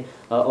त्यसपछि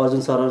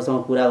अर्जुन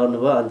सरहरूसँग कुरा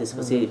गर्नुभयो अनि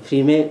त्यसपछि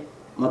फ्रीमै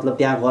मतलब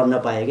त्यहाँ गर्न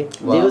पाएँ कि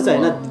जे होस्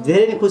होइन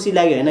धेरै नै खुसी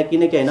लाग्यो होइन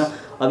किनकि होइन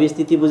अब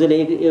स्थिति बुझेर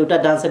एउटा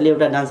डान्सरले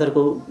एउटा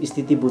डान्सरको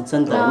स्थिति बुझ्छ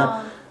नि त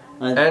होइन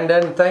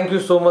And thank you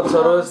so much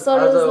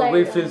Sarosh.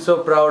 We feel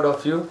so proud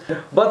of you.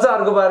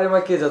 बच्चाहरुको बारेमा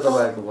के छ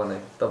तपाईहरुको भनाइ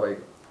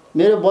तपाईको?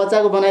 मेरो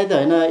बच्चाको बनाइ त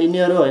हैन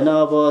यिनीहरु हैन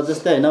अब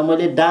जस्तै हैन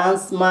मैले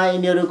डान्समा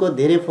यिनीहरुको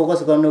धेरै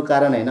फोकस गर्नुको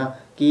कारण हैन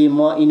कि म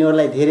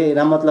यिनीहरुलाई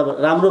धेरै मतलब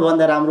राम्रो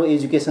भन्दा राम्रो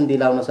एजुकेसन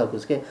दिलाउन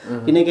सकुस् के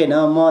किनकि हैन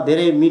म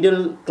धेरै मिडल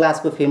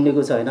क्लासको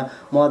फ्यामिलीको छ हैन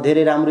म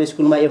धेरै राम्रो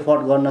स्कुलमा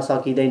एफोर्ड गर्न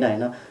सकिदैन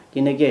हैन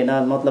किनकि हैन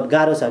मतलब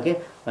गाह्रो छ के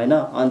हैन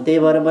अनि त्यही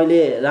भएर मैले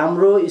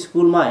राम्रो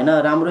स्कुलमा हैन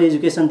राम्रो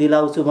एजुकेसन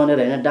दिलाउँछु भनेर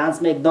हैन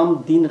डान्समा एकदम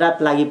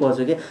दिनरात लागि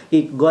पर्छु कि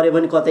गरे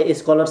भने कतै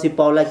स्कलरशिप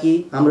पाउला कि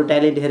हाम्रो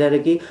ट्यालेन्ट हेरेर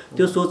कि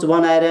त्यो सोच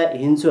बनाएर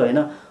हिँड्छु हैन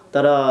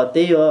तर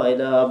त्यही हो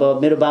हैन अब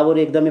मेरो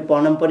बाबुले एकदमै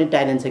पढ्नमा पनि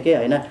ट्यालेन्ट छ के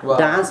हैन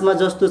डान्समा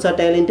जस्तो छ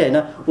ट्यालेन्ट हैन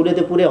उले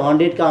त पुरै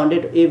 100 का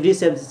 100 एभ्री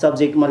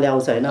सब्जेक्टमा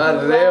ल्याउँछ हैन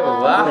अरे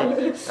वाह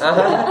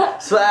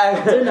स्वाग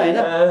हैन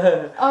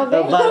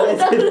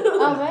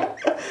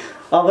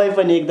अभय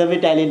पनि एकदमै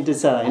ट्यालेन्टेड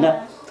छ हैन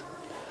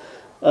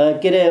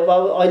के रे अब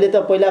अहिले त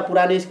पहिला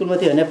पुरानो स्कुलमा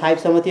थियो हैन 5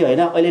 सम्म थियो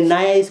हैन अहिले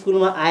नयाँ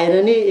स्कुलमा आएर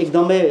नि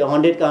एकदमै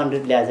 100 का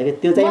 100 ल्याएछ के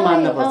त्यो चाहिँ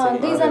मान्न पर्छ के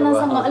दुई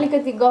जनासँग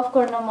अलिकति गफ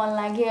गर्न मन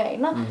लाग्यो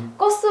हैन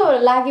कस्तो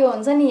लाग्यो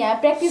हुन्छ नि यहाँ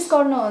प्र्याक्टिस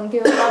गर्नु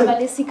हुन्थ्यो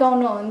बाबाले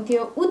सिकाउनु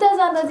हुन्थ्यो उता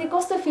जाँदा चाहिँ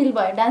कस्तो फिल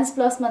भयो डान्स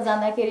प्लसमा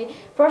जाँदाखेरि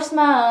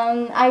फर्स्टमा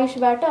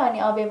आयुषबाट अनि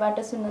अभयबाट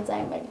सुन्न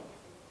चाहे मैले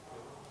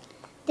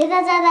त्यता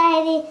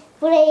जाँदाखेरि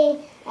पुरै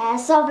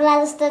सपना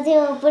जस्तो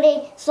थियो पुरै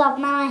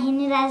सपनामा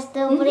हिँडिरहेको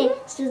जस्तो पुरै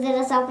सुतेर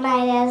सपना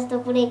आइरहेको जस्तो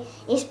पुरै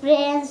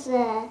एक्सपिरियन्स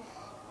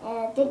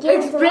त्यो के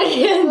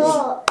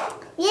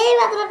यही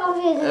मात्र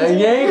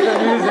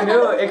कन्फ्युजन हो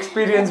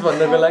एक्सपिरियन्स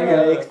भन्नको लागि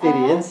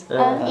एक्सपिरियन्स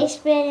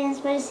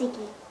पनि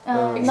सिकेँ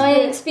नयाँ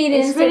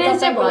एक्सपिरियन्स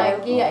चाहिँ भयो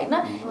कि हैन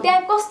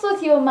त्यहाँ कस्तो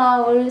थियो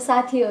माहौल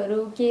साथीहरू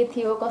के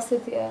थियो कस्तो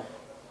थियो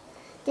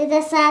त्यता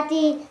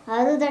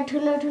साथीहरू त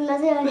ठुलो ठुलो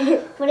थियो अनि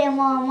पुरै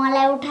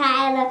मलाई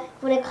उठाएर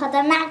पुरै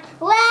खतरनाक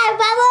वा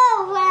बाबु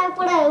वा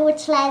पुरै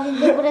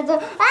उछलाइदिन्थ्यो पुरै त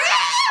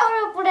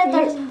पुरै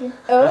तर्सिन्थ्यो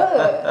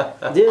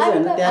जे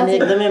हैन त्यहाँ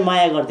एकदमै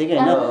माया गर्थे के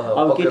हैन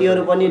अब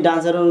केटीहरु पनि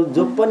डान्सरहरु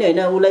जो पनि हैन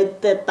उलाई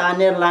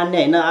तानेर लान्ने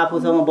हैन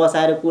आफूसँग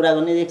बसाएर कुरा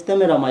गर्ने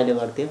एकदमै रमाइलो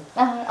गर्थ्यो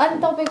अनि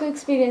तपाईको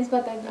एक्सपिरियन्स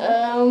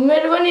बताइदिनु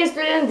मेरो पनि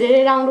एक्सपिरियन्स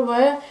धेरै राम्रो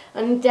भयो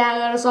अनि त्यहाँ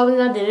गएर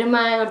सबैजना धेरै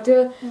माया गर्थ्यो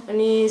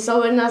अनि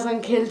सबैजनासँग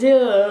खेल्थ्यो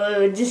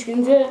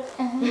जिस्किन्थ्यो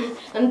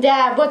अनि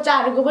त्यहाँ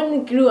बच्चाहरूको पनि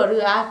क्रुहरू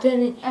आएको थियो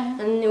नि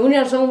अनि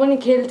उनीहरूसँग पनि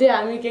खेल्थ्यो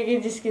हामी के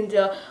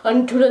जिस्किन्थ्यो अनि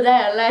ठुलो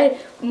दाइहरूलाई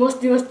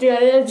मस्ती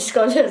गरेर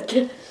जिस्काउँथ्यो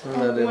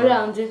मजा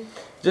आउँथ्यो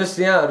जस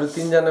यहाँहरू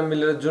तीनजना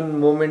मिलेर जुन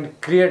मोमेन्ट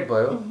क्रिएट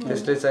भयो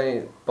त्यसले चाहिँ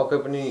पक्कै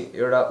पनि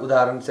एउटा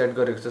उदाहरण सेट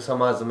गरेको छ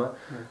समाजमा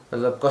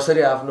मतलब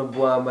कसरी आफ्नो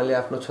बुवा आमाले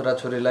आफ्नो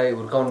छोराछोरीलाई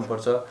हुर्काउनु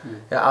पर्छ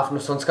या आफ्नो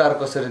संस्कार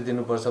कसरी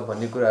दिनुपर्छ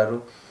भन्ने कुराहरू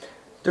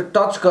त्यो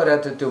टच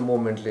गरेको थियो त्यो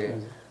मोमेन्टले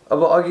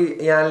अब अघि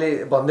यहाँले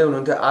भन्दै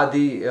हुनुहुन्थ्यो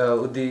आदि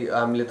उदी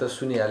हामीले त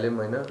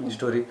सुनिहाल्यौँ हैन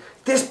स्टोरी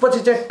त्यसपछि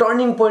चाहिँ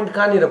टर्निङ पोइन्ट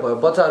कहाँनिर भयो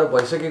बच्चाहरू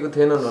भइसकेको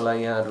थिएनन् होला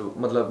यहाँहरू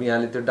मतलब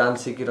यहाँले त्यो डान्स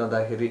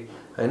सिकिरहँदाखेरि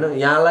हैन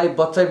यहाँलाई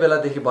बच्चै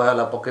बेलादेखि भयो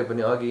होला पक्कै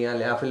पनि अघि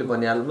यहाँले आफैले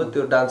भनिहाल्नु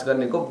त्यो डान्स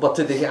गर्नेको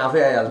बच्चैदेखि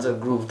आफै आइहाल्छ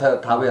ग्रुप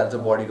थाहा भइहाल्छ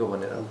बडीको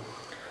भनेर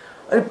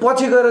अनि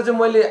पछि गएर चाहिँ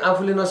मैले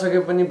आफूले नसके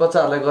पनि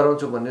बच्चाहरूलाई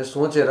गराउँछु भनेर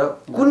सोचेर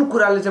कुन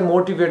कुराले चाहिँ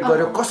मोटिभेट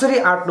गर्यो कसरी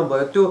आँट्नु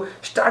भयो त्यो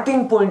स्टार्टिङ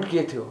पोइन्ट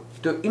के थियो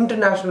त्यो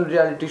इन्टरनेसनल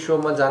रियालिटी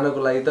सोमा जानको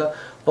लागि त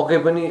पक्कै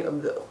पनि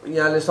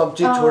यहाँले सब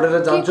चिज छोडेर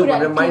जान्छु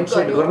भनेर माइन्ड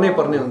सेट गर्नै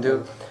पर्ने हुन्थ्यो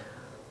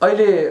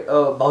अहिले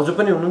भाउजू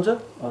पनि हुनुहुन्छ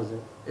हजुर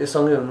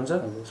सँगै हुनुहुन्छ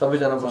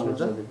सबैजना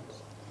बस्नुहुन्छ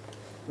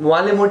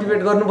उहाँले मोटिभेट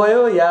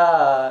गर्नुभयो या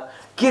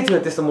के थियो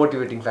त्यस्तो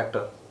मोटिभेटिङ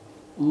फ्याक्टर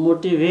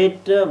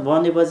मोटिभेट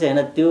भनेपछि हैन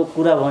त्यो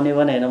कुरा भन्यो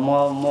भने हैन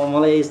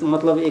मलाई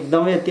मतलब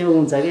एकदमै त्यो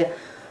हुन्छ के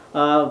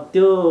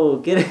त्यो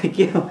के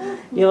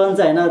भन्छ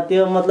हैन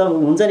त्यो मतलब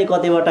हुन्छ नि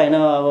कतैबाट हैन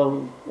अब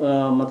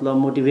मतलब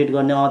मोटिभेट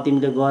गर्ने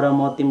तिमीले गर म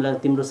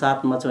तिम्रो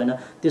साथमा छु हैन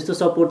त्यस्तो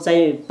सपोर्ट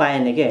चाहिँ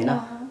पाएन के हैन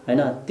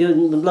हैन त्यो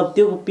मतलब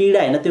त्यो पीडा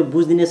हैन त्यो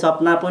बुझ्दिने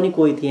सपना पनि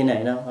कोही थिएन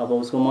हैन अब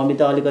उसको मम्मी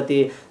त अलिकति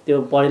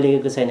त्यो पढे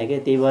लेखेको छैन के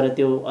त्यही भएर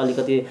त्यो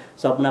अलिकति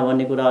सपना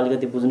भन्ने कुरा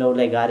अलिकति बुझ्न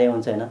उसलाई गाह्रै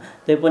हुन्छ हैन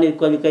त्यही पनि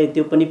कहिलेकाहीँ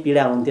त्यो पनि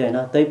पीडा हुन्थ्यो हैन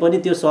त्यही पनि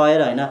त्यो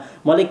सहेर हैन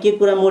मलाई के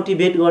कुरा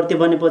मोटिभेट गर्थे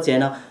भनेपछि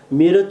हैन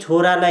मेरो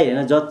छोरालाई हैन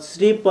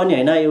जसरी पनि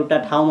हैन एउटा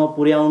ठाउँमा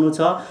पुर्याउनु छ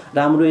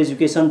राम्रो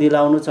एजुकेसन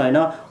दिलाउनु छ हैन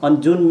अनि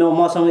जुन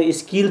मसँग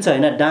स्किल छ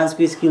हैन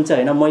डान्सको स्किल छ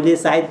हैन मैले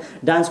सायद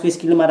डान्सको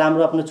स्किलमा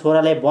राम्रो आफ्नो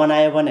छोरालाई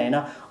बनायो भने हैन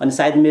अनि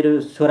सायद मेरो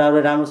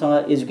छोराले राम्रोसँग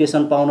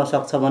एजुकेसन पाउन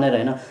सक्छ भनेर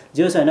हैन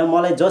जे होस् हैन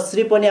मलाई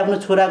जसरी पनि आफ्नो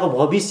छोराको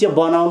भविष्य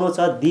बनाउनु छ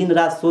दिन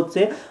रात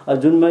सोच्थे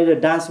जुन मैले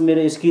डान्स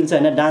मेरो स्किल छ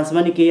हैन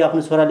डान्समा नि केही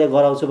आफ्नो छोराले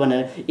गराउँछु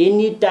भनेर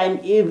एनी टाइम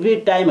एभ्री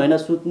टाइम हैन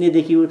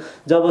सुत्नेदेखि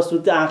जब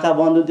सुत्थे आँखा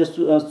बन्द हुन्थ्यो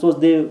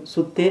सोच्दै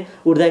सुत्थे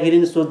उठ्दाखेरि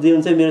नि सोच्दै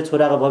हुन्छ मेरो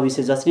छोराको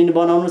भविष्य जसरी नि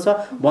बनाउनु छ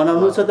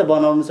त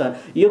बनाउनु छ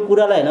यो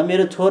कुरालाई हैन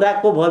मेरो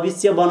छोराको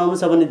भविष्य बनाउनु छ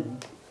भने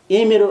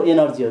यही मेरो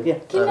एनर्जी हो के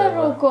किन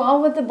रोको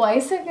अब त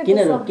भइसक्यो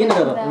किन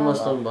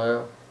मस्त भयो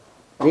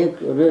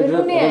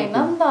रुने हैन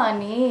नि त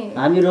अनि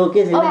हामी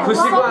रोके छैन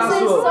खुसीको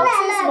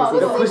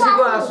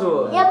आँसु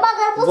या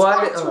मगर पुछ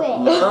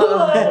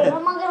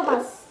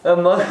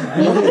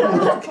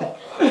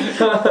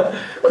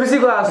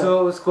खुसीको आँसु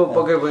उसको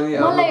पक्कै पनि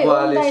अब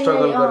बुवाले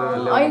स्ट्रगल गरेर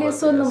ल्याउनु अहिले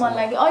सोध्नु मन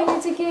लाग्यो अहिले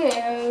चाहिँ के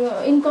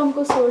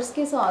इन्कमको सोर्स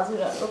के छ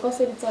हजुरहरूको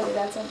कसरी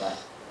चलिरहेछ त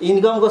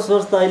इन्कमको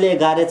सोर्स त अहिले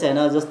गाह्रै छैन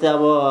जस्तै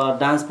अब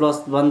डान्स प्लस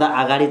भन्दा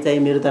अगाडि चाहिँ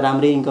मेरो त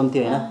राम्रै इन्कम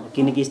थियो होइन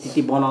किनकि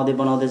स्थिति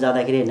बनाउँदै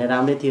जाँदाखेरि होइन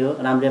राम्रै थियो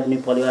राम्रै पनि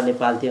परिवारले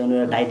पाल्थ्यो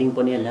उनीहरू डाइटिङ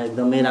पनि होइन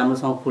एकदमै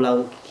राम्रोसँग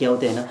खुवाउँथ्यो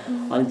होइन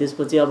अनि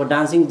त्यसपछि अब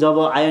डान्सिङ जब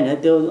आयो होइन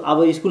त्यो अब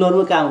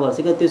स्कुलहरूमा काम गर्छ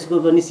क्या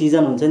त्यसको पनि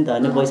सिजन हुन्छ नि त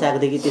होइन पैसा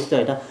आएकोदेखि त्यस्तो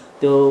होइन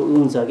त्यो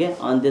हुन्छ क्या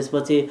अनि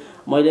त्यसपछि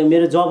मैले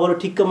मेरो जबहरू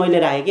ठिक्क मैले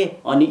राखेँ कि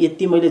अनि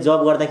यति मैले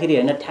जब गर्दाखेरि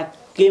होइन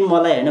ठ्याक्कै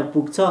मलाई होइन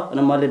पुग्छ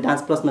अनि मैले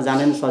डान्स प्लसमा जान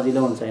पनि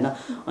सजिलो हुन्छ होइन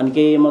अनि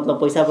केही मतलब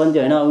पैसा पनि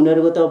थियो होइन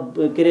उनीहरूको त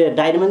के अरे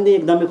डाइटमा पनि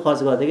एकदमै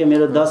खर्च गर्थ्यो कि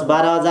मेरो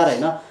 10-12 हज़ार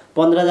होइन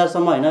 15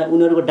 हज़ारसम्म होइन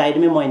उनीहरूको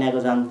डाइटमै महिनाको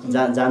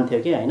जान्थ्यो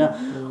कि होइन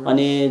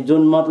अनि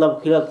जुन मतलब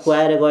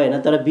खुवाएर गयो होइन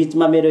तर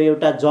बिचमा मेरो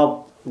एउटा जब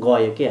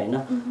गयो कि होइन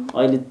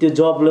अहिले त्यो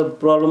जब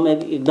प्रब्लम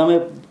एकदमै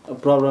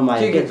प्रब्लम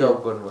आयो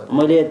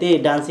मैले त्यही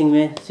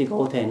डान्सिङमै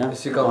सिकाउँथेँ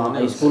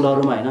होइन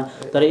स्कुलहरूमा होइन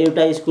तर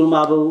एउटा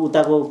स्कुलमा अब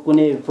उताको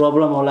कुनै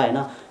प्रब्लम होला होइन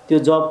त्यो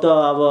जब त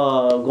अब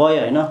गयो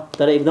होइन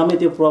तर एकदमै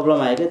त्यो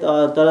प्रब्लम आयो क्या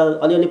तर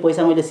अलिअलि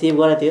पैसा मैले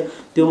सेभ गरेको थियो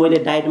त्यो मैले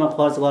डाइटमा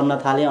खर्च गर्न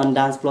थालेँ अनि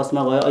डान्स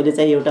प्लसमा गयो अहिले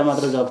चाहिँ एउटा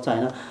मात्र जब छ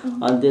होइन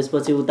अनि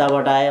त्यसपछि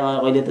उताबाट आएँ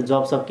अहिले त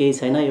जब सब केही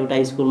छैन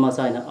एउटा स्कुलमा छ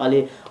होइन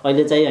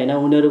अहिले चाहिँ होइन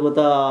उनीहरूको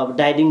त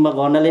डाइटिङमा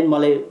गर्नले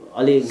मलाई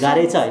अलि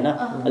गाह्रै छ होइन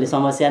अलि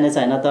समस्या नै छ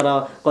होइन तर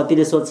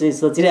कतिले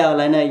सोचिरहेको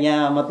होला होइन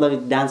यहाँ मतलब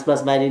डान्स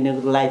प्लस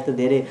बाहिरको लाइफ त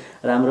धेरै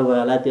राम्रो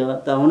भयो होला त्यो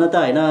त हुन त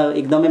होइन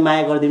एकदमै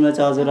माया गरिदिनु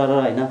छ हजुरहरू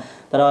होइन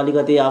तर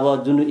अलिकति अब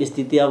जुन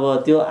स्थिति अब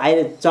त्यो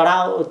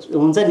चढाउ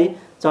हुन्छ नि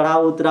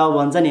चढाउ उत्राउ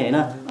भन्छ नि होइन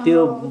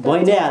त्यो भइ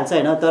नै हाल्छ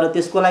होइन तर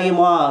त्यसको लागि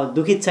म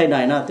दुखित छैन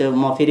होइन त्यो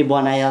म फेरि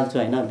बनाइहाल्छु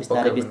होइन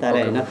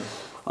बिस्तारै होइन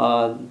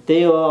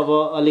त्यही हो अब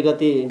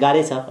अलिकति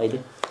गाह्रै छ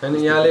अहिले होइन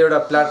यहाँले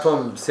एउटा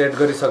प्लेटफर्म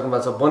सेट गरिसक्नु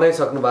भएको छ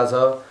बनाइसक्नु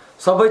भएको छ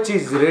सबै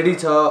चिज रेडी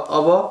छ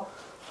अब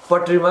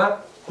पटरीमा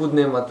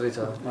कुद्ने मात्रै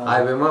छ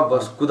हाइवेमा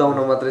बस कुदाउन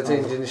मात्रै चाहिँ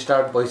इन्जिन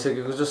स्टार्ट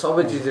भइसकेको छ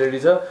सबै चिज रेडी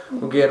छ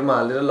गियरमा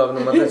हालेर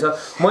लग्नु मात्रै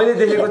छ मैले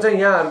देखेको चाहिँ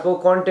यहाँहरूको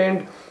कन्टेन्ट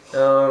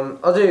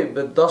अझै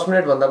 10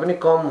 मिनट भन्दा पनि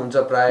कम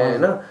हुन्छ प्राय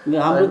होइन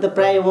हाम्रो त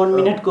प्राय 1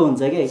 मिनटको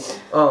हुन्छ कि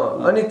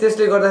अनि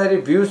त्यसले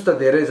गर्दाखेरि भ्युज त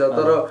धेरै छ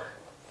तर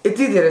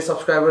यति धेरै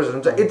सब्सक्राइबर्स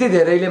हुन्छ यति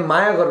धेरैले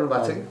माया गर्नु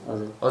भएको छ कि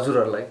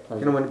हजुरहरूलाई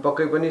किनभने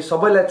पक्कै पनि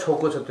सबैलाई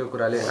छोको छ त्यो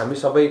कुराले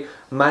हामी सबै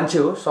मान्छे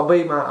हो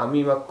सबैमा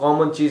हामीमा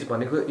कमन चिज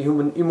भनेको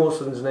ह्युमन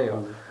इमोसन्स नै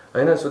हो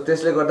होइन सो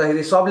त्यसले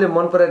गर्दाखेरि सबले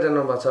मन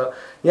पराइरहनु भएको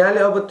छ यहाँले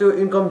अब त्यो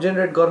इन्कम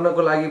जेनेरेट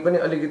गर्नको लागि पनि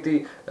अलिकति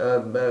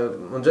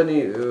हुन्छ नि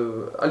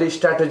अलि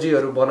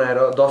स्ट्राटेजीहरू बनाएर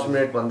 10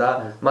 मिनट भन्दा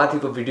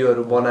माथिको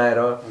भिडियोहरू बनाएर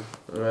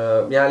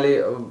यहाँले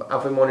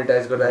आफै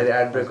मोनिटाइज गर्दाखेरि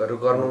एड ब्रेकहरू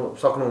गर्नु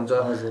सक्नुहुन्छ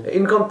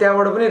इन्कम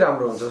त्यहाँबाट पनि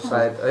राम्रो हुन्छ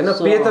सायद होइन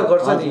पे त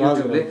गर्छ नि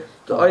युट्युबले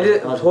अहिले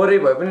थोरै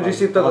भए पनि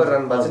रिसिभ त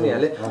गरिरहनु भएको छ नि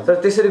यहाँले तर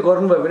त्यसरी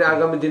गर्नुभयो भने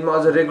आगामी दिनमा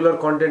अझ रेगुलर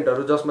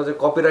कन्टेन्टहरू जसमा चाहिँ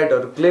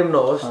कपिराइटहरू क्लेम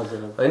नहोस्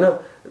होइन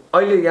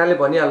अहिले यहाँले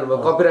भनिहाल्नुभयो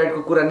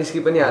कपिराइटको कुरा निस्कि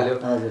पनि हाल्यो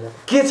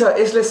के छ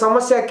यसले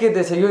समस्या के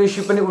दिएछ यो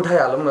इस्यु पनि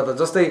उठाइहालौँ न त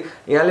जस्तै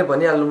यहाँले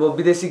भनिहाल्नुभयो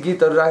विदेशी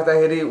गीतहरू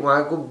राख्दाखेरि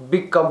उहाँको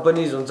बिग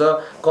कम्पनीज हुन्छ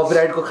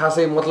कपिराइटको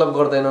खासै मतलब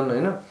गर्दैनन्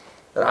होइन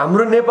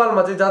हाम्रो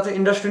नेपालमा चाहिँ जहाँ चाहिँ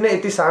इन्डस्ट्री नै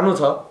यति सानो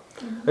छ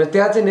र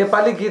त्यहाँ चाहिँ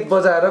नेपाली गीत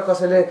बजाएर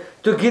कसैले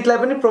त्यो गीतलाई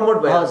पनि प्रमोट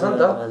भइहाल्छ नि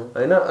त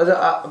होइन अझ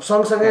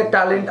सँगसँगै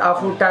ट्यालेन्ट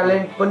आफू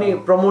ट्यालेन्ट पनि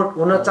प्रमोट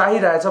हुन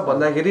चाहिरहेछ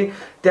भन्दाखेरि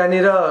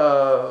त्यहाँनिर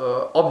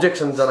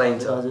अब्जेक्सन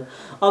जनाइन्छ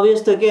अब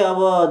यस्तो के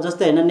अब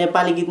जस्तै होइन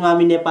नेपाली गीतमा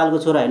हामी नेपालको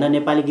छोरा होइन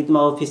नेपाली गीतमा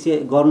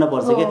अफिसियल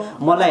गर्नुपर्छ कि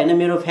मलाई होइन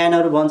मेरो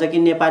फ्यानहरू भन्छ कि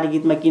नेपाली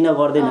गीतमा किन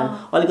गर्दैनन्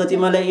अलिकति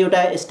मलाई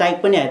एउटा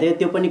स्ट्राइक पनि आएको थियो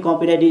त्यो पनि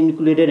कपिराइट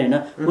इन्क्लुडेड होइन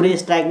पुरै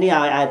स्ट्राइक नै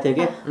आएको थियो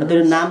कि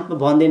त्यो नाम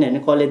भन्दैन होइन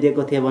कसले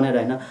दिएको थियो भनेर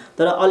होइन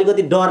तर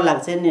अलिकति डर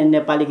लाग्छ नि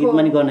नेपाली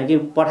गीतमा नि गर्न कि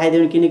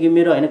पठाइदिउँ किनकि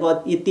मेरो होइन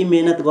यति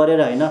मेहनत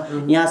गरेर होइन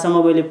यहाँसम्म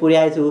मैले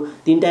पुर्याएको छु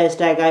 3टा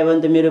स्ट्राइक आयो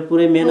भने त मेरो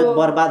पुरै मेहनत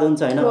बर्बाद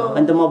हुन्छ होइन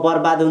अनि त म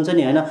बर्बाद हुन्छ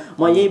नि होइन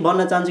म यही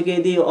भन्न चाहन्छु कि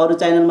यदि अरू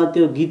च्यानलमा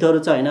त्यो गीतहरू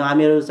छ होइन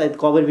हामीहरू सायद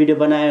कभर भिडियो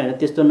बनायो होइन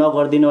त्यस्तो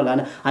नगरिदिनु होला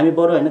होइन हामी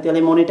बरु होइन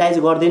त्यसलाई मोनिटाइज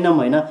गर्दैनौँ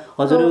होइन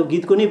हजुर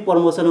गीतको नि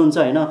प्रमोसन हुन्छ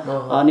होइन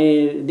अनि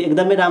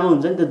एकदमै राम्रो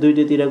हुन्छ नि त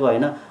दुईटैतिरको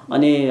होइन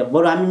अनि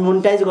बरु हामी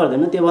मोनिटाइज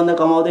गर्दैनौँ त्योभन्दा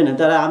कमाउँदैन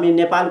तर हामी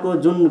नेपालको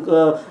जुन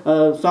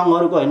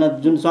सङ्गहरूको होइन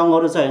जुन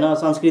सङ्गहरू छ होइन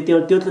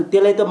संस्कृतिहरू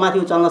त्यसलाई त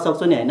माथि चल्न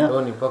सक्छ नि होइन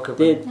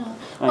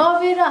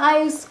अभय र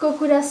आयुषको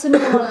कुरा सुन्नु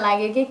मन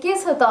लाग्यो के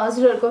छ त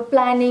हजुरहरूको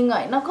प्लानिङ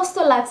होइन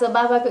कस्तो लाग्छ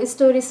बाबाको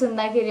स्टोरी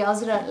सुन्दाखेरि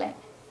हजुरहरूलाई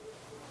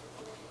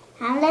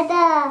हामीलाई त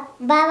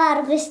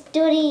बाबाहरूको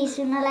स्टोरी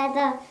सुन्नलाई त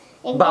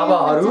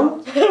बाबाहरू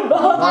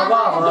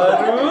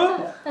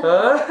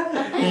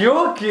यो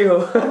के हो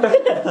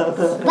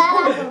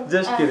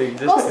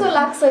कस्तो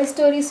लाग्छ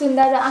स्टोरी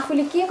सुन्दा र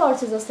आफूले के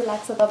गर्छु जस्तो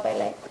लाग्छ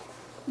तपाईलाई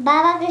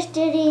बाबाको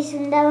स्टोरी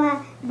सुन्दा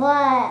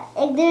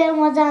एकदमै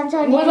मजा आउँछ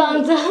मजा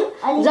आउँछ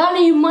झन्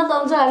हिम्मत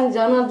आउँछ अनि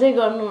झन् अझै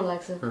गर्नु मन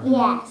लाग्छ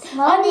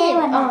अनि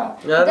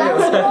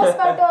डान्स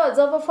क्लासबाट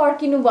जब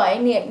फर्किनु भयो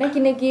नि होइन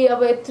किनकि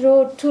अब यत्रो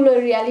ठुलो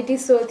रियालिटी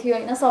सो थियो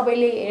होइन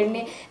सबैले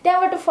हेर्ने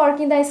त्यहाँबाट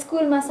फर्किँदा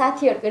स्कुलमा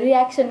साथीहरूको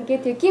रियाक्सन के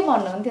थियो के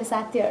भन्नुहुन्थ्यो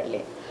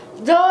साथीहरूले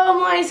जब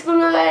म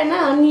स्कुलमा गएँ होइन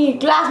अनि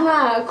क्लासमा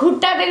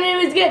खुट्टा टेक्ने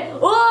बिचके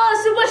ओ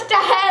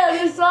सुपरस्टार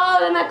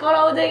सबजना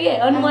कराउँदै के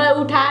अनि मलाई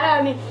उठाएर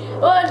अनि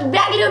ओ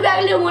ब्याग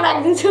लियो म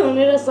राखिदिन्छु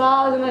भनेर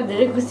सबजना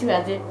धेरै खुसी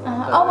भएको थिएँ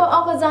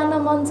अब जान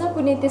मन छ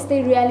कुनै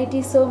त्यस्तै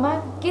रियालिटी सोमा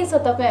के छ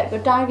तपाईँहरूको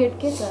टार्गेट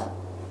के छ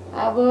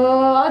अब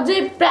अझै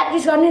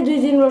प्र्याक्टिस गर्ने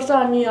 2-3 वर्ष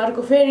अनि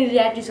अर्को फेरि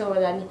रियालिटी सोमा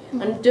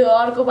जाने अनि त्यो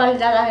अर्को पालि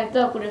जाँदाखेरि त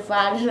पुरै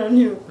फाडेर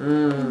आउने हो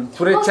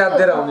पुरै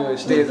च्यातेर आउने हो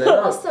स्टेज होइन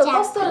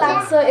कस्तो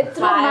लाग्छ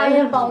यत्रो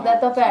माया पाउँदा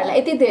तपाईँहरूलाई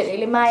यति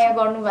धेरैले माया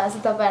गर्नुभएको छ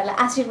तपाईँहरूलाई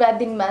आशीर्वाद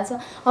दिनुभएको छ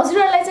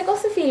हजुरहरूलाई चाहिँ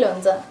कस्तो फिल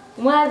हुन्छ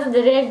मलाई त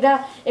धेरै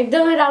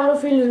एकदमै राम्रो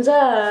फिल हुन्छ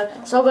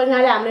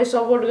सबैजनाले हामीलाई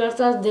सपोर्ट गर्छ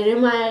धेरै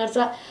माया गर्छ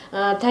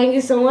थ्याङ्क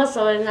यू सो मच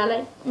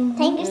सबैजनालाई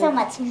थ्याङ्क यू सो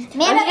मच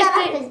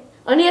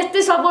अनि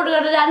यस्तै सपोर्ट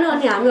गरेर जानु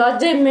अनि हामी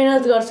अझै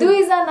मेहनत गर्छौँ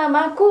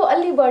दुईजनामा को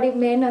अलि बढी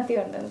मेहनती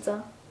हुनुहुन्छ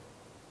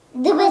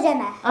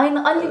दुवैजना होइन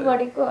अलि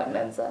बढी को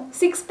हुनुहुन्छ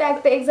 6 प्याक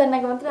त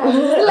एकजनाको मात्र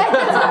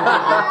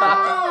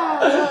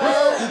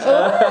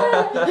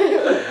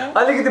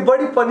अलिकति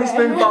बढी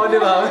पनिसमेन्ट पाउने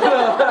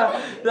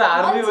भयो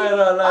हार्ने भएर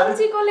होला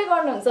अल्छी कसले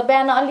गर्नुहुन्छ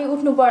बिहान अलि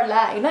उठ्नु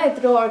पर्ला होइन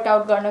यत्रो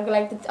वर्कआउट गर्नको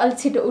लागि त अलि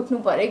छिटो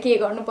उठ्नु पर्यो के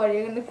गर्नु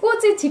पर्यो को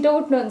चाहिँ छिटो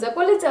उठ्नुहुन्छ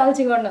कसले चाहिँ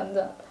अल्छी गर्नुहुन्छ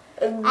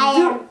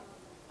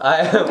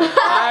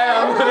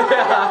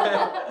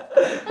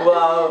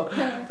Wow,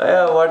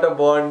 what a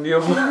bond you.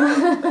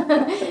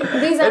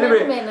 Anyway,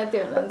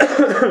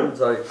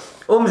 sorry.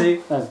 Omji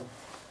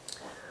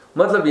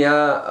मतलब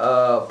यहाँ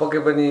पक्कै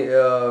पनि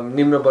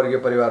निम्नवर्गीय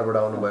परिवारबाट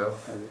आउनुभयो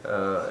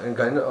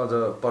होइन अझ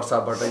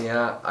पर्साबाट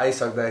यहाँ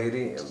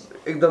आइसक्दाखेरि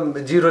एकदम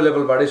जिरो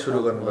लेभलबाटै सुरु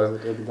गर्नुभयो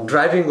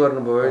ड्राइभिङ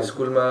गर्नुभयो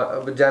स्कुलमा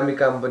अब जामी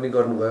काम पनि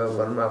गर्नुभयो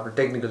भनौँ न आफ्नो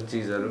टेक्निकल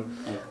चिजहरू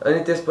अनि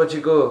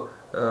त्यसपछिको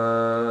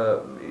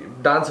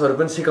डान्सहरू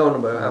पनि सिकाउनु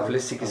भयो आफूले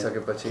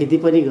सिकिसकेपछि खेती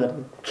पनि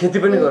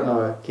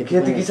गर्नुभयो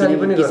खेती किसानी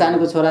पनि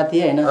किसानको छोरा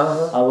थिएँ होइन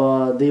अब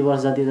 2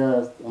 वर्ष जति त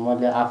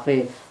मैले आफै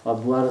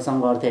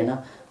बुवाहरूसँग गर्थेँ होइन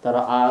तर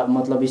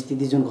मतलब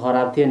स्थिति जुन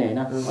खराब थियो नि होइन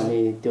अनि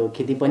त्यो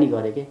खेती पनि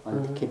गरेँ कि अनि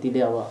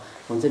खेतीले अब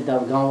हुन्छ नि त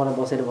अब गाउँबाट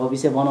बसेर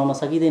भविष्य बनाउन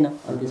सकिँदैन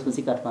अनि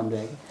त्यसपछि काठमाडौँ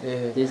आयो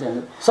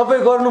त्यसैले सबै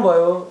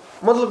गर्नुभयो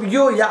मतलब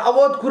यो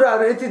यावत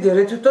कुराहरू यति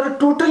धेरै थियो तर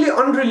टोटली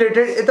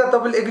अनरिलेटेड यता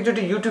तपाईँले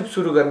एकैचोटि युट्युब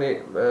सुरु गर्ने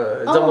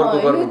जमर्को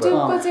गर्नुभयो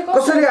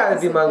कसरी आयो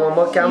दिमागमा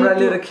म क्यामेरा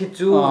लिएर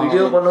खिच्छु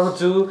भिडियो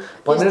बनाउँछु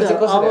भनेर चाहिँ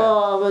कसरी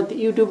अब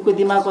युट्युबको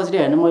दिमाग कसरी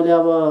होइन मैले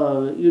अब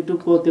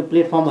युट्युबको त्यो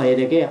प्लेटफर्म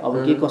हेरेँ के अब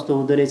के कस्तो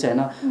हुँदो रहेछ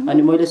होइन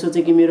अनि मैले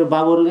सोचेँ कि मेरो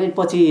बाबुले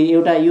पछि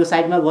एउटा यो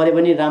साइडमा गरे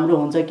पनि राम्रो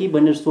हुन्छ कि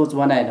भनेर सोच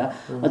बनाएर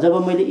जब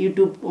मैले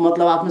युट्युब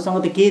मतलब आफ्नोसँग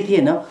त केही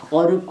थिएन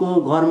अरूको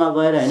घरमा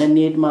गएर होइन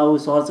नेटमा ऊ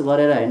सर्च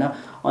गरेर होइन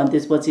अनि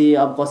त्यसपछि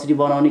अब कसरी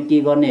बनाउने के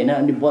गर्ने होइन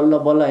अनि बल्ल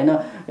बल्ल होइन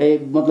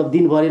मतलब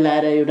दिनभरि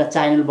लाएर एउटा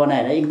च्यानल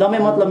बनाएर एकदमै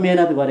मतलब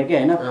मेहनत गरेँ क्या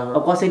होइन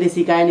अब कसैले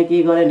सिकाएन के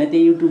गरेन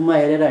त्यही युट्युबमा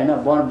हेरेर होइन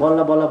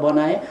बल्ल बल्ल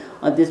बनाएँ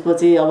अनि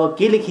त्यसपछि अब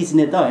केले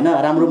खिच्ने त होइन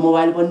राम्रो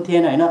मोबाइल पनि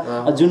थिएन होइन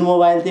जुन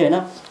मोबाइल थियो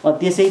होइन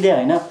त्यसैले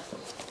होइन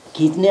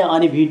खिच्ने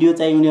अनि भिडियो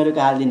चाहिँ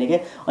उनीहरूको हालिदिने क्या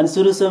अनि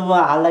सुरुमा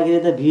हाल्दाखेरि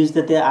त भ्युज त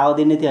त्यहाँ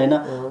आउँदैन थियो होइन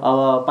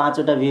अब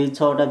 5वटा भ्युज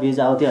 6वटा भ्युज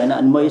आउँथ्यो होइन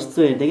अनि म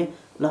यस्तो हेर्थेँ कि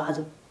ल आज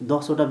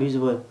 10वटा भ्युज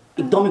भयो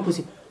एकदमै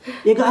खुसी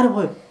 11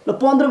 भयो ल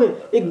 15 भयो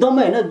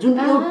एकदमै होइन जुन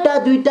एउटा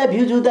दुईटा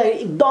भ्युज हुँदा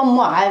एकदम म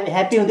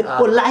ह्याप्पी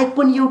हुन्थेँ लाइक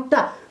पनि एउटा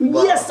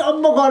यस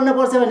अब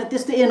गर्नुपर्छ भने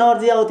त्यस्तो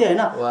एनर्जी आउँथ्यो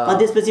होइन अनि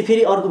त्यसपछि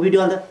फेरि अर्को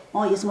भिडियो हाल्दा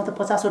यसमा त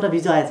 50वटा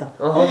भ्युज आएछ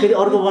फेरि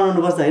अर्को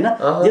बनाउनुपर्छ होइन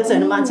जे छ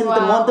होइन मान्छेले त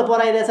मन त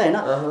पराइरहेछ होइन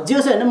जे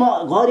छ होइन म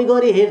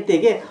घरि हेर्थेँ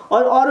कि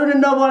अरूले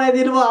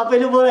नबनाइदिनु म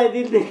आफैले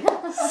बनाइदिन्थेँ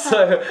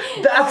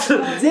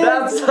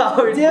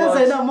जे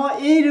छैन म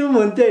यही रुम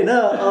हुन्थ्यो होइन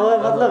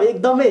अब मतलब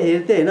एकदमै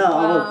हेर्थेँ होइन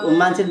अब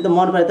मान्छेले त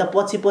मन परायो त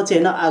पछि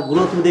होइन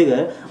ग्रोथ हुँदै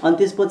गयो अनि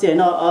त्यसपछि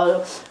होइन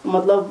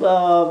मतलब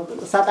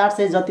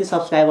 700-800 जति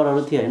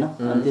सब्सक्राइबरहरू थियो होइन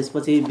अनि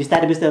त्यसपछि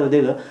बिस्तारै हुँदै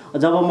गयो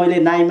जब मैले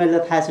नाइमाले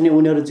थाहा छ नि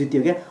उनीहरू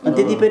जित्यो क्या अनि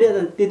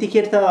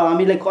त्यतिखेर त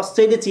हामीलाई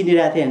कसैले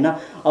चिनिरहेको थियो होइन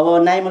अब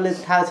नाइमाले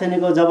थाहा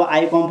छैनको जब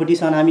आयो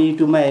कम्पिटिसन हामी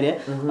युट्युबमा हेरेँ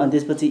अनि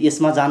त्यसपछि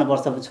यसमा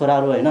जानुपर्छ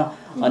छोराहरू होइन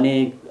अनि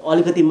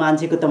अलिकति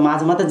मान्छेको त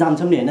माझमा त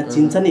जान्छौँ नि होइन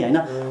चिन्छ नि होइन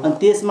अनि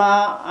त्यसमा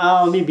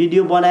हामी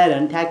भिडियो बनाएर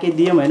होइन ठ्याक्कै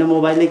दियौँ होइन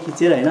मोबाइलले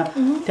खिचेर होइन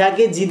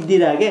ठ्याक्कै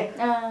जित्दिरह के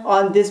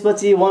अनि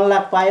त्यसपछि 1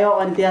 लाख पायो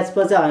अनि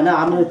त्यसपछि होइन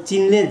हाम्रो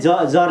चिन्ने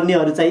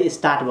जर्नीहरू चाहिँ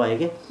स्टार्ट भयो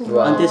कि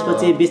अनि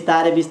त्यसपछि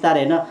बिस्तारै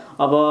होइन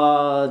अब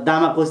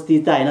दामा कोस्ती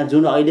त होइन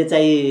जुन अहिले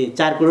चाहिँ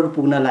 4 करोड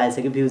पुग्न लागेछ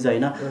कि भ्युज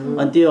होइन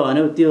अनि त्यो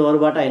होइन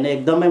त्योहरूबाट होइन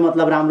एकदमै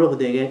मतलब राम्रो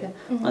हुँदै गयो क्या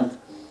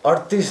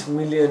 38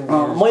 मिलियन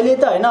मैले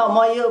त हैन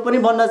म यो पनि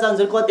भन्न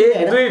चाहन्छु कति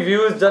एक दुई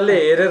भ्यूज जसले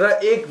हेरेर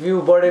एक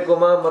भ्यू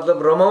बढेकोमा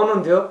मतलब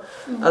रमाउनुहुन्थ्यो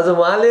आज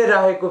उहाँले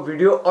राखेको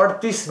भिडियो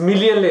 38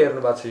 मिलियनले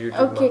हेर्नु भएको छ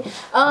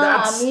युट्युबमा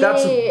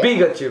that's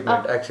big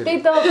achievement actually त्यही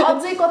त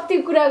अझै कति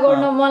कुरा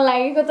गर्न मन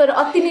लागेको तर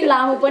अति नै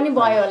लामो पनि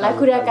भयो होला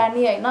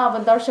कुराकानी हैन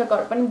अब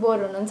दर्शकहरु पनि बोर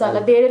हुनुहुन्छ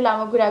होला धेरै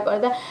लामो कुरा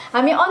गर्दा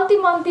हामी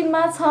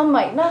अन्तिममा छौं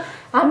हैन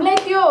हामीलाई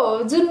त्यो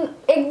जुन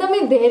एकदमै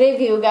धेरै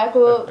भ्यू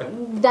गएको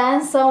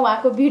डान्स छ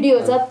उहाँको भिडियो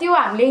छ त्यो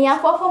हामीले यहाँ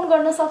परफर्म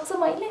गर्न सक्छौं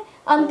मैले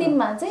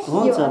अन्तिममा चाहिँ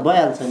हुन्छ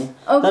भइहाल्छ नि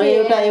तर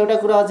एउटा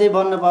कुरा अझै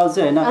भन्न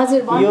पाउँछु हैन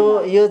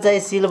यो चाहिँ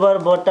सिल्भर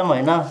बटम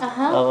हैन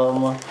अब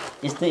म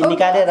यस्तो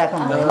निकालेर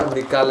राखौँ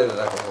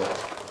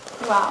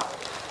वाउ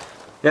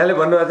यहाँले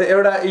भन्नुभएको थियो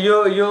एउटा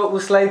यो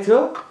उसलाई थियो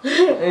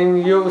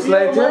यो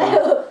उसलाई थियो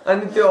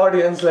अनि त्यो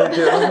अडियन्सलाई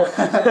थियो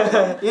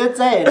यो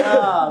चाहिँ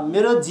हैन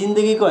मेरो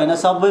जिन्दगीको हैन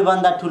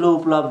सबैभन्दा ठुलो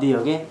उपलब्धि हो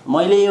के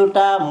मैले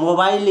एउटा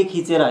मोबाइलले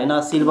खिचेर हैन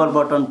सिल्भर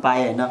बटन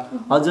पाएँ हैन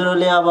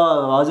हजुरहरूले अब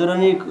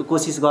हजुरहरूले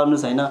कोसिस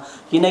गर्नुस् हैन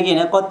किनकि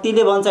हैन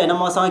कतिले भन्छ हैन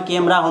मसँग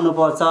क्यामेरा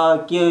हुनुपर्छ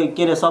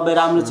के रे सबै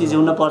राम्रो चीज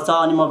हुनुपर्छ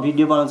अनि म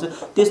भिडियो बनाउँछु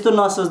त्यस्तो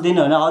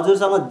नसोच्दिनु हैन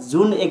हजुरसँग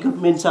जुन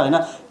इक्विपमेन्ट छ हैन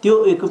त्यो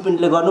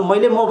इक्विपमेन्टले गर्नु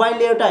मैले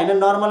मोबाइलले एउटा हैन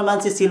नर्मल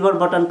मान्छे सिल्भर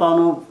बटन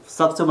पाउनु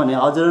सक्छु भने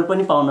हजुरहरु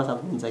पनि पाउन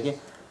सक्नुहुन्छ के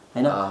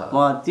हैन म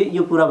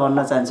यो कुरा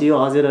भन्न चाहन्छु यो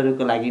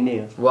हजुरहरुको लागि नै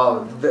हो वाउ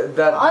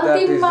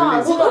अन्तिममा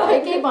हजुरहरुले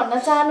के भन्न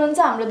चाहनुहुन्छ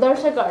हाम्रो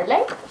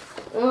दर्शकहरुलाई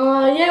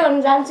यही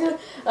भन्न चाहन्छु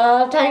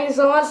थ्याङ्क यू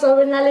सो मच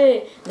सबैजनाले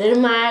धेरै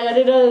माया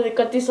गरेर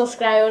कति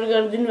सब्स्क्राइबर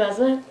गरिदिनु भएको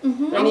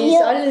छ अनि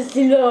अलि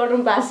सिल्भर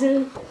बटन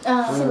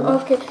पाएको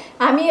ओके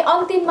हामी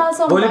अन्तिममा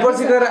भोलि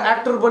पर्सि गएर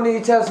एक्टर बन्ने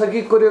इच्छा छ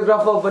कि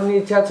कोरियोग्राफर बन्ने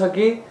इच्छा छ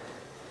कि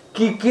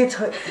के छ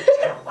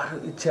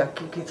इच्छा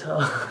के छ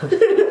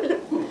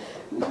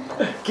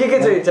के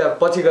छ इच्छा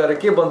पछि गएर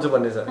के बन्छु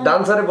भन्ने छ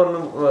डान्सरै बन्नु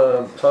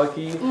छ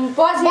कि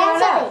पछि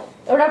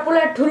एउटा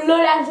पुरा ठुलो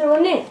डान्सर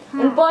बन्ने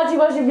अनि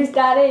पछि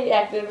बिस्तारै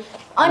एक्टर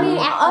अनि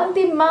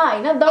अन्तिममा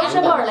हैन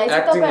दर्शकहरुलाई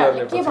चाहिँ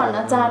तपाईहरुले के भन्न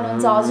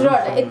चाहनुहुन्छ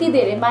हजुरहरुलाई यति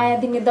धेरै माया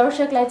दिने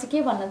दर्शकलाई चाहिँ के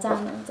भन्न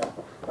चाहनुहुन्छ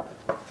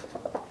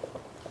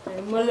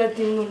मलाई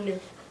तिम्रो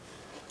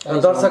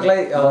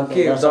दर्शकलाई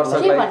के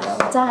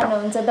भन्न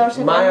चाहनुहुन्छ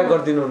दर्शक माया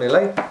गर्दिनु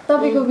हुनेलाई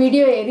तपाईको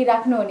भिडियो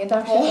हेरिराख्नु हुने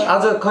दर्शक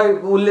आज खै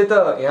उले त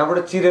यहाँबाट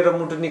चिरेर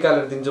मुटु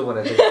निकालेर दिन्छु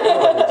भनेको थियो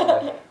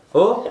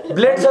हो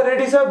ब्लेड छ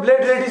रेडी छ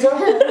ब्लेड रेडी छ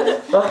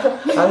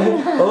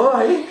हो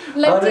है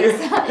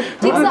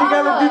मुटु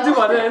निकालेर दिन्छु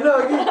भने हैन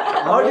अघि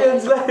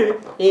ऑडियन्सलाई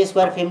ए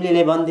स्क्वायर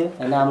फ्यामिलीले भन्दियो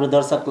हैन हाम्रो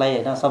दर्शकलाई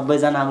हैन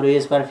सबैजना हाम्रो ए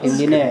स्क्वायर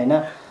फ्यामिली नै हैन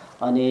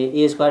अनि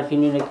ए स्क्वायर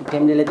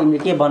फ्यामिलीले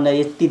तिमीले के भन्न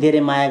यति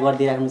धेरै माया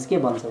गरिदिराख्नुस्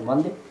के भन्छौ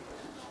भन्दियो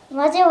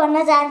म चाहिँ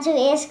भन्न चाहन्छु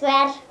ए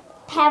स्क्वायर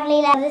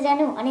फ्यामिलीलाई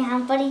जानु अनि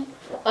हामी पनि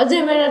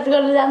अझै मेहनत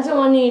गरेर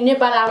जान्छौँ अनि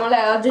नेपाल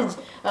आमालाई अझै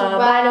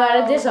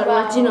बाहिर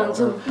देशहरुमा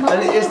चिनाउँछौँ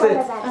अनि यस्तै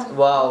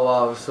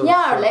वाउ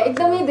यहाँहरुलाई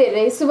एकदमै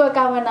धेरै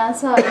शुभकामना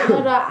छ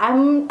र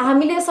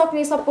हामीले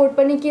सक्ने सपोर्ट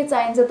पनि के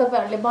चाहिन्छ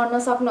तपाईहरुले भन्न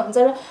सक्नुहुन्छ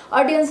र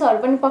अडियन्सहरु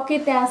पनि पक्कै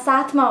त्यहाँ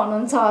साथमा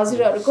हुनुहुन्छ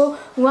हजुरहरुको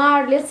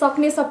उहाँहरुले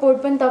सक्ने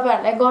सपोर्ट पनि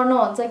तपाईहरुलाई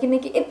गर्नुहुन्छ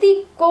किनकि यति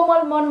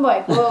कोमल मन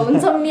भएको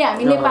हुन्छौं नि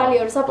हामी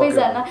नेपालीहरु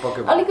सबैजना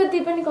अलिकति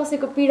पनि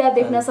कसैको पीडा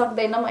देख्न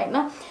सक्दैनौं हैन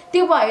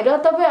त्यो भएर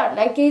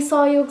तपाईहरुलाई केही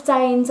सहयोग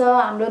चाहिन्छ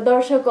हाम्रो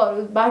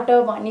दर्शकहरुबाट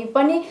भनी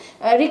पनि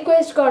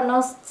रिक्वेस्ट गर्न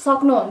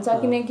सक्नुहुन्छ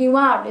किनकि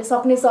उहाँहरुले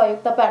सक्ने सहयोग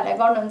तपाईहरुलाई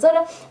गर्नुहुन्छ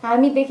र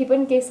हामीदेखि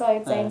पनि केही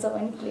सहयोग चाहिन्छ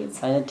भने प्लिज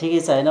हैन ठिकै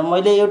छ हैन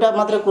मैले एउटा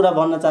मात्र कुरा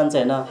भन्न चाहन्छु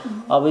हैन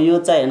अब यो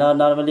चाहिँ हैन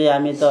नर्मली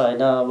हामी त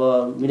हैन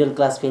अब मिडल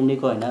क्लास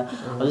फ्यामिलीको हैन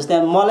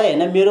जस्तै मलाई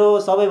हैन मेरो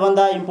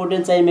सबैभन्दा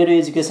इम्पोर्टेन्ट चाहिँ मेरो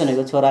एजुकेसन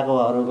हो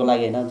छोराकोहरुको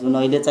लागि हैन जुन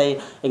अहिले चाहिँ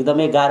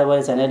एकदमै गाह्रो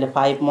भएछ हैन अहिले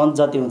 5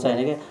 मन्थ जति हुन्छ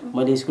हैन के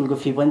मैले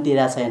स्कुलको फी पनि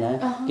तिरेको छैन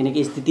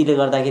किनकि स्थितिले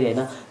गर्दाखेरि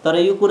हैन तर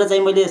यो कुरा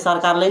चाहिँ मैले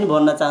सरकारलाई नि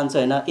भन्न चाहन्छु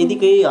हैन यदि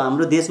कोही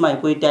हाम्रो देशमा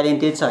कोही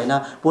ट्यालेन्टेड छ हैन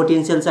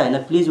पोटेन्शियल छ हैन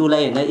प्लिज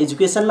उलाई हैन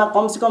एजुकेसनमा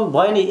कम से कम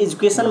भयो नि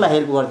एजुकेसनमा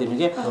हेल्प गरिदिनु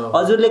के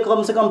हजुरले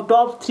कम से कम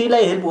टप 3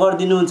 लाई हेल्प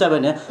गरिदिनुहुन्छ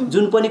भने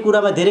जुन पनि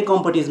कुरामा धेरै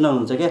कम्पिटिसन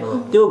हुन्छ के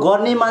त्यो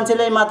गर्ने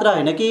मान्छेलाई मात्र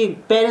हैन कि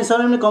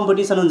पेरेन्ट्सहरु पनि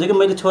कम्पिटिसन हुन्छ कि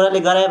मैले छोराले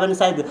गराए भने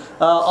सायद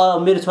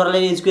मेरो छोराले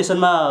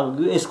एजुकेसनमा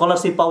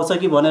स्कलरशिप पाउँछ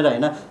कि भनेर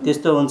हैन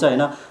त्यस्तो हुन्छ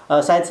हैन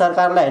सायद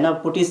सरकारलाई हैन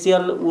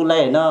पोटेन्शियल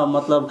उलाई हैन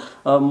मतलब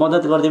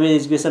मद्दत गरिदिए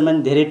एजुकेसनमा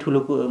नि धेरै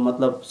ठुलो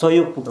मतलब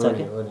सहयोग पुग्छ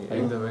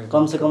के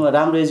कम से कम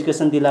राम्रो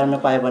एजुकेसन दिलाउन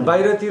पाए भने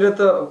बाहिरतिर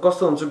त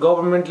कस्तो हुन्छ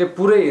गभर्नमेन्टले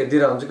पुरै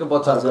हेर्दिरा हुन्छ कि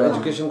बच्चाहरुको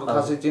एजुकेसनको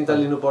खासै चिन्ता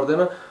लिनु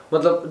पर्दैन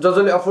मतलब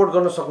जसले अफोर्ड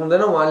गर्न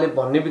सक्नुहुँदैन उहाँले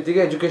भन्ने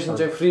बित्तिकै एजुकेसन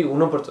चाहिँ फ्री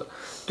हुनुपर्छ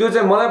त्यो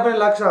चाहिँ मलाई पनि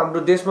लाग्छ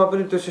हाम्रो देशमा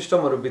पनि त्यो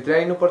सिस्टमहरु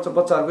भित्राइनु पर्छ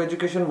बच्चाहरुको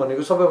एजुकेसन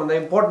भनेको सबैभन्दा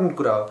इम्पोर्टेन्ट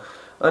कुरा हो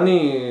अनि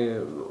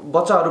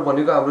बच्चाहरु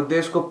भनेको हाम्रो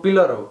देशको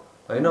पिलर हो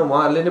हैन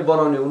उहाँहरुले नै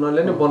बनाउने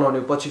उनीहरुले नै बनाउने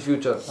पछि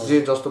फ्युचर जे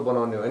जस्तो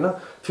बनाउने हैन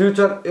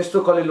फ्युचर यस्तो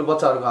कलिलो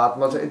बच्चाहरुको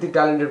हातमा छ यति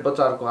ट्यालेन्टेड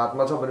बच्चाहरुको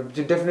हातमा छ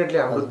भनेपछि डेफिनेटली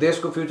हाम्रो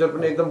देशको फ्युचर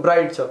पनि एकदम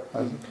ब्राइट छ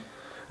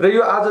र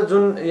यो आज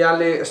जुन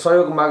यहाँले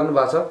सहयोग माग्नु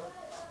भएको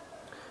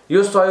छ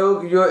यो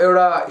सहयोग यो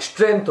एउटा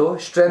स्ट्रेन्थ हो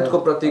स्ट्रेन्थको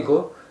प्रतीक हो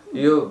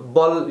यो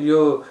बल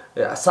यो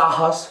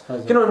साहस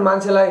किनभने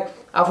मान्छेलाई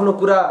आफ्नो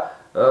कुरा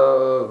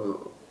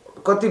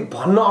कति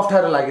भन्न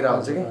अप्ठ्यारो लागिरहेको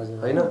हुन्छ कि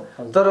होइन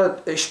तर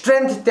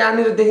स्ट्रेन्थ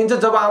त्यहाँनिर देखिन्छ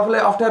जब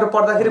आफूलाई अप्ठ्यारो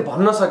पर्दाखेरि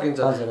भन्न सकिन्छ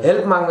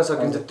हेल्प माग्न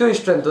सकिन्छ त्यो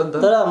स्ट्रेन्थ हो नि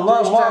त तर म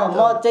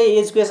चाहिँ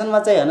एजुकेसनमा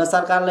चाहिँ होइन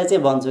सरकारलाई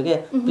चाहिँ भन्छु कि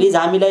प्लिज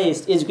हामीलाई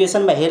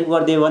एजुकेसनमा हेल्प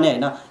गरिदियो भने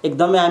होइन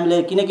एकदमै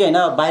हामीले किनकि होइन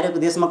बाहिरको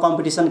देशमा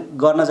कम्पिटिसन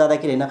गर्न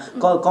जाँदाखेरि होइन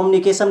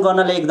कम्युनिकेसन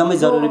गर्नलाई एकदमै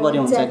जरुरी पर्ने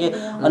हुन्छ कि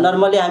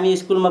नर्मली हामी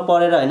स्कुलमा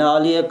पढेर होइन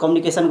अलि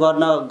कम्युनिकेसन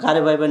गर्न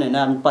गाह्रो भए पनि होइन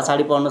हामी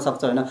पछाडि पढ्न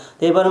सक्छौँ होइन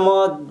त्यही भएर म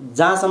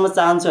जहाँसम्म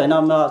चाहन्छु होइन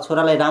म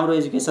छोरालाई राम्रो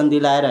एजुकेसन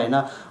दिलाएर होइन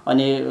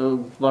अनि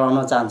पढाउन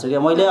चाहन्छु क्या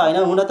मैले होइन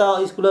हुन त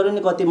स्कुलहरू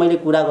नि कति मैले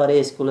कुरा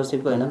गरेँ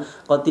स्कलरसिपको होइन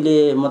कतिले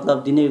मतलब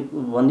दिने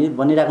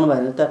भनिराख्नु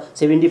भयो त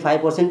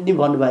 75% नि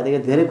भन्नुभएको थियो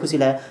कि धेरै खुसी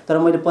लाग्यो तर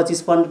मैले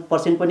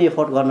 25% पनि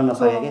एफोर्ड गर्न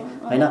नसकेँ कि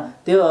होइन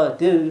त्यो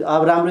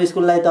अब राम्रो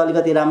स्कुललाई त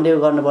अलिकति राम्रै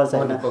गर्नुपर्छ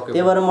होइन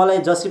त्यही भएर मलाई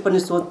जसरी पनि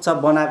सोच छ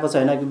बनाएको छ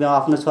होइन कि म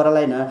आफ्नो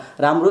छोरालाई होइन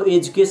राम्रो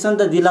एजुकेसन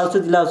त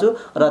दिलाउँछु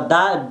र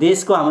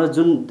देशको हाम्रो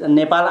जुन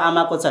नेपाल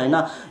आमाको छ होइन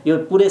यो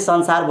पुरै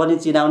संसारभरि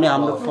चिनाउने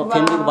हाम्रो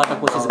फ्यामिलीबाट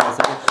कोसिस गर्छ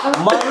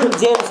म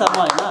जेलसम्म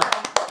होइन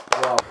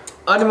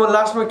अनि म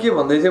लास्टमा के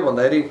भन्दै थिएँ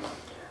भन्दाखेरि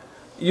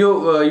यो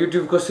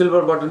युट्युबको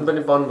सिल्भर बटन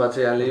पनि पाउनु भएको छ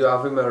यहाँले यो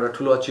आफैमा एउटा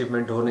ठुलो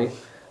अचिभमेन्ट हो नै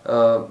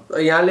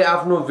यहाँले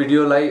आफ्नो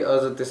भिडियोलाई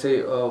अझ त्यसै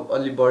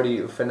अलि बढी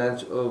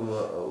फाइनेन्स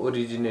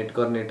ओरिजिनेट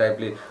गर्ने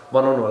टाइपले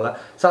बनाउनु होला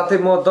साथै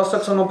म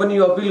दर्शकसँग पनि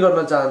यो अपिल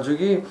गर्न चाहन्छु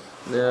कि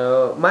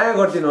माया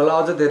गरिदिनु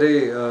होला अझ धेरै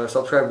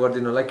सब्सक्राइब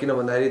गरिदिनु होला किन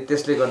भन्दाखेरि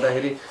त्यसले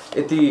गर्दाखेरि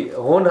यति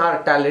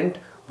होनहार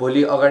ट्यालेन्ट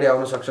भोलि अगाडि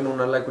आउन सक्छन्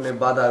उनीहरूलाई कुनै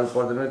बाधाहरू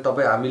पर्दैन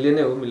तपाईँ हामीले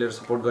नै हो मिलेर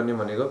सपोर्ट गर्ने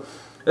भनेको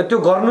त्यो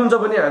गर्नुहुन्छ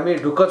भने हामी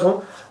ढुक्क छौँ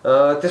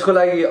त्यसको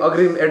लागि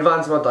अग्रिम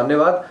एडभान्समा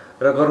धन्यवाद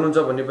र गर्नुहुन्छ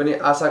भन्ने पनि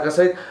आशाका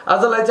सहित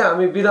आजलाई चाहिँ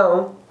हामी बिदा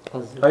हौँ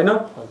होइन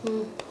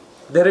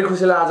धेरै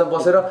खुसी लाग्यो आज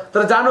बसेर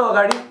तर जानु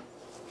अगाडि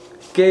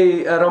केही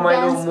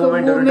रमाइलो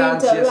मोमेन्टहरू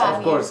डान्स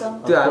अफकोर्स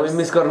त्यो हामी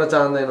मिस गर्न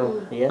चाहँदैनौँ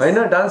होइन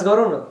डान्स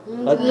गरौँ न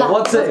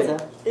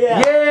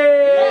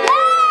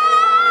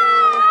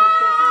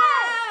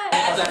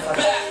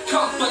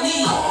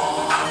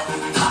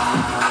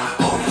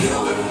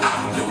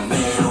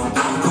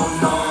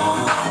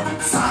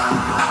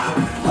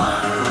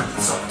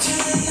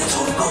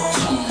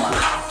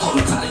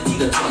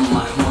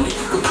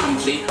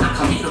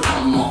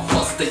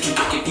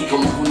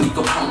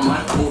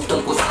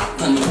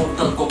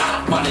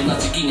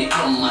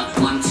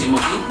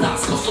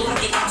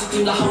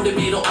लाउडे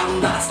मेरो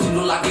अन्दाज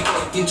तिम्रो लागि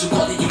गरिदिन्छु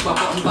कलेजमा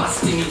बनबास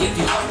तिमी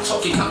यति हट छौ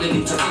कि खामले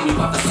लिन्छ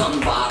तिमीबाट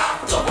सनबार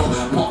जब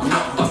म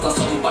नबस्दा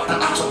सहीबाट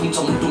आउँछ हुन्छ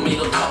मुटु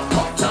मेरो थप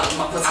थप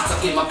चालमा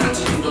फसिसकेमा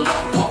कान्छे तिम्रो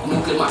लपक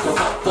मुखले मात्र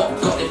पप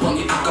गरे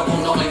पनि ढुक्क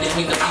पाउन मैले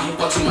होइन कि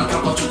पछि मात्र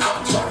बच्छु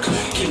चक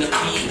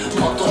किनकि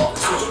म त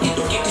सोझो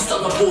यस्तो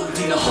केटीसँग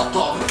बोल्दिनँ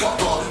हतक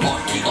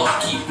पतक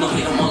अर्की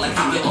नहेर मलाई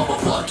तिमीले अब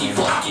फर्की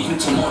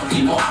हिँड्छ मर्की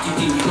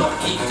तिमी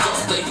लड्की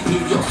जस्तै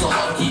न्युयोर्क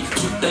सहरकी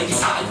छुट्टै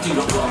साइड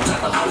तिम्रो क्लब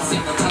जाँदा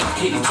हौसेर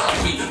जाँदाखेरि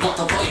चर्की म त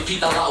भए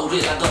फिदा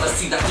लाउरेला गएर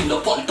सिधा तिम्रो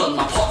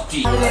पल्टनमा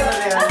फर्की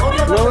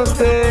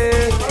नमस्ते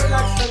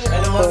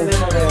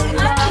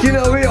किन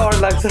अबै अड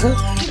लाग्छ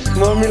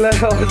मम्मीलाई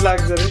अड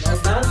लाग्छ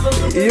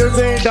रे यो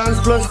चाहिँ डान्स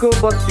प्लसको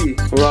बत्ती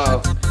वाउ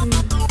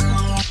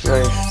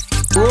नाइस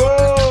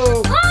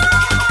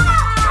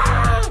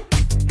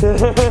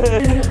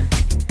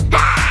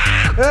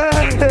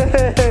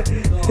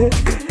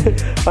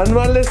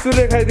हनुमानले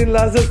सूर्य खाइदिनु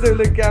लाग्छ जस्तै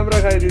उसले क्यामेरा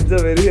खाइदिन्छ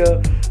फेरि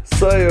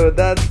सही हो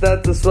that's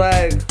the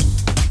swag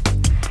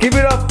keep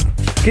it up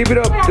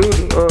dude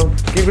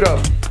keep it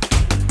up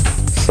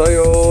सही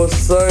हो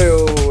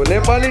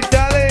Nepali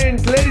talent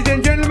ladies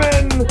and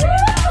gentlemen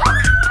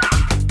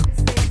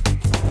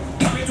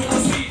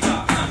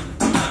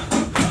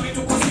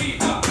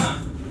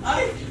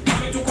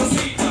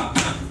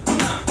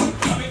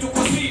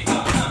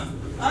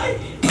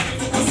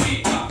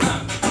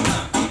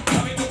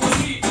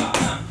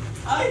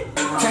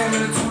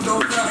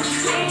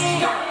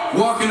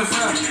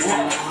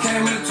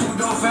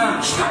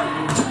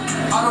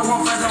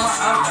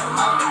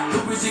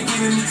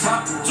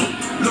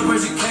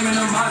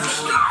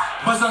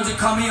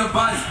Call me a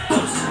body.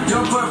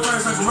 Young boy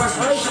first like a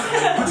wrestler.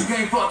 But you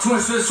can't fuck twin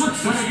switch.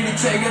 When I get a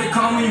check, gotta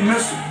call me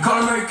miss. Call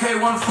her Mary Kay,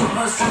 one foot,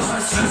 her sis.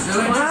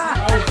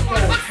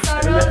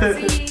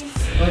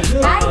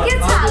 के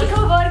हाल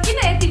खबर किन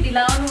यति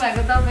ढिला आउनु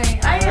भएको तपाईँ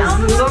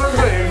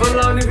headphone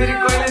लाउने फेरि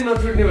कहिले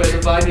नछुट्ने भएको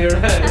बानी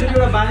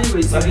एउटा बानी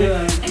भइसक्यो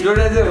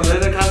एउटा चाहिँ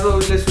हुँदैन खासमा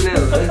उसले सुने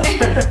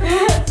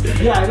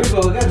हामी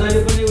भयो क्या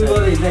जहिले पनि उयो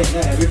गरेर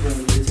हिँड्दा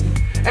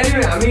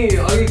एनिवे हामी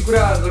अघि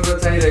कुरा गर्न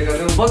चाहिरहेका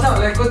थियौँ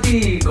बच्चाहरूलाई कति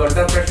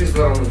घन्टा प्र्याक्टिस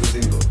गराउनुहुन्छ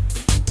तिम्रो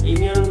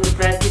यिनीहरू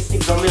प्र्याक्टिस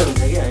एकदमै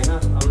हुन्छ कि होइन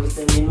अब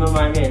जस्तै मिनिमम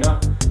हामी होइन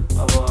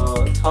अब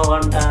 6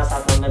 घन्टा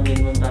 7 घन्टा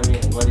मिनिमम त हामी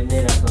गरि नै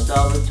रहेको हुन्छ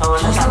अब 6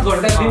 घन्टा 7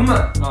 घन्टा दिनमा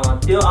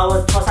त्यो अब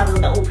 6-7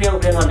 घन्टा उफ्रिया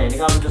गर्ने होइन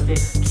कि अब जस्तै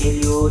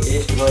खेल्यो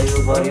रेस्ट गर्यो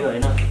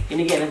होइन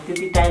किनकि होइन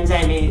त्यति टाइम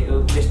चाहिँ हामी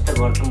वेस्ट त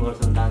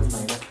गर्छौँ डान्समा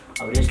होइन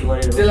अब रेस्ट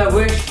गरेर त्यसलाई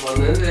वेस्ट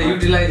भन्दैन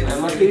युटिलाइज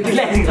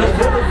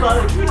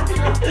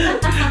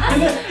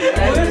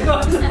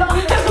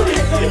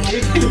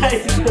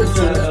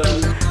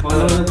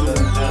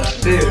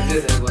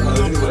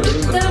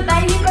तर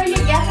दाइले कहिले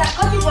ग्यास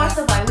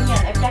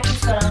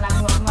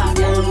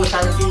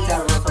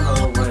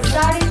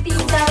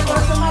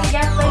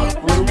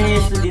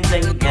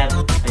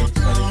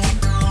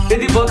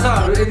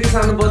बच्चाहरू यति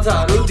सानो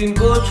बच्चाहरू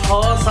दिनको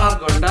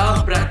 6-7 घण्टा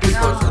प्र्याक्टिस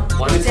गर्छ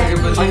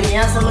भनिसकेपछि अनि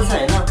यहाँसम्म छ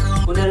होइन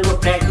उनीहरूको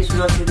प्र्याक्टिस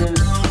नसिक्ने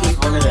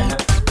भनेर होइन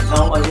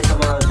गाउँ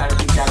अहिलेसम्म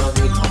 3-4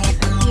 बजे खप्ने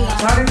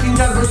छैन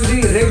 3-4 बजेदेखि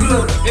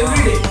रेगुलर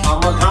एभ्री डे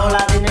म गाउँ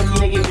लाग्दैन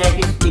किनकि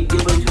प्र्याक्टिस एक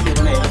दिन पनि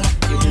छुटेको नै होइन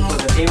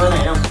त्यही भएर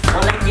होइन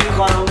मलाई के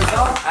गराउनु छ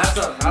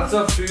Hats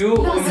off to you,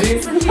 Umji.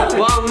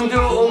 Wow,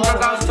 हुनुहुन्थ्यो ओम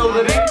प्रकाश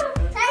चौधरी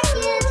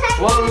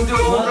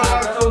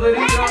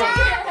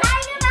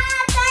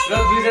र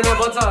दुईजना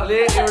बच्चाहरूले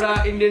एउटा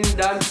Indian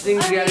dancing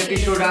reality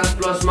so dance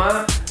प्लसमा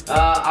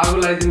आगो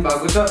लगाइदिनु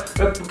भएको छ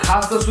र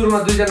खास त सुरुमा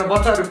दुईजना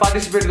बच्चाहरू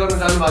पार्टिसिपेट गर्न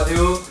जानुभएको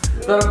थियो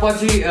तर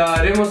पछि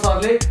रेमो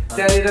सरले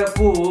त्यहाँनिर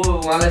को हो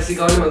उहाँलाई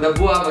सिकाउने भन्दा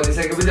बुवा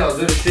भनिसकेपछि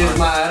हजुर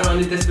स्टेजमा आएर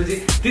अनि त्यसपछि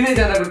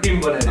तिनैजनाको टिम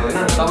बनाइदियो होइन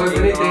तपाईँ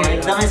पनि त्यही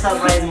एकदमै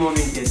सरप्राइज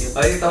मोमेन्ट थियो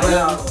है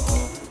तपाईँ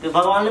त्यो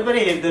भगवानले पनि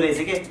हेर्दो रहेछ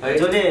कि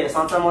जसले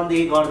सच्चा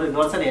मनदेखि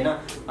गर्छ नि होइन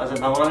हजुर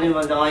भगवानले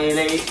भन्छ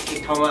यसलाई एक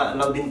ठाउँमा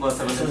लगिदिनु पर्छ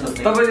भनेर सोच्छ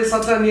तपाईँले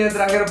सच्चा नियत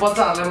राखेर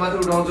बच्चाहरूलाई मात्र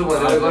उठाउँछु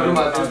भनेर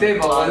गर्नुभएको थियो त्यही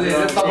भगवानले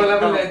तपाईँलाई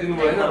पनि ल्याइदिनु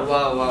भयो होइन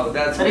वाह वाह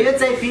तर यो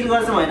चाहिँ फिल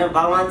गर्छौँ होइन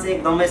भगवान चाहिँ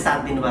एकदमै साथ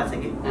दिनुभएको छ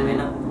कि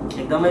होइन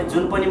एकदमै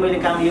जुन पनि मैले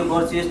काम यो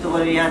गर्छु यस्तो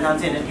गरेर यहाँ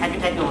जान्छु होइन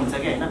ठ्याक्कै हुन्छ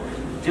कि होइन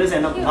त्यो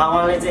छैन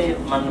भगवानले चाहिँ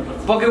मान्नुपर्छ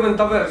पक्कै पनि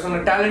तपाईँहरूसँग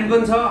ट्यालेन्ट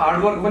पनि छ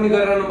हार्डवर्क पनि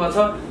गरिरहनु भएको छ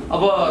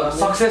अब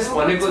सक्सेस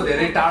भनेको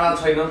धेरै टाढा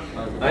छैन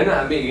होइन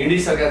हामी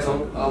हिँडिसकेका छौँ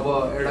अब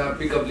एउटा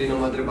पिकअप लिनु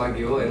मात्रै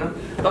बाँकी हो होइन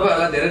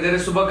तपाईँहरूलाई धेरै धेरै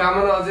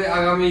शुभकामना अझै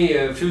आगामी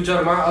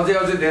फ्युचरमा अझै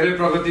धेरै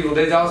प्रगति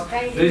हुँदै जाओस्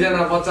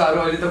दुईजना बच्चाहरू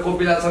अहिले त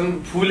कोपिला छन्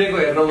फुलेको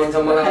हेर्न मन छ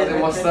मलाई अझै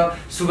मस्त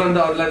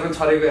सुगन्धहरूलाई पनि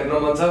छरेको हेर्न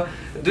मन छ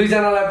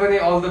दुईजनालाई पनि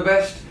all the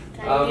best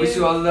wish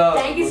you all the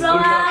thank you so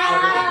much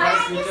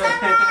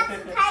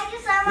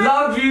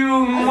love you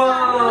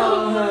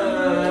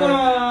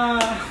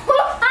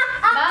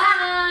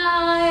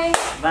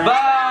bye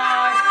bye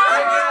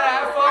take care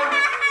have fun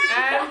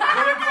and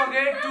don't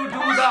forget to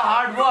do the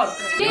hard work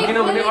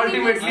किनभने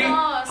ultimately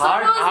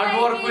hard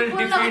work will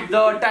defeat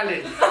the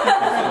talent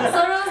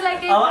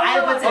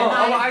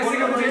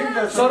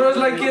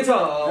सरोजलाई के छ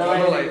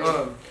भन्नलाई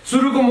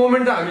सुरुको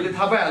moment त हामीले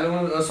थाहा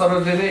पाइहाल्यौँ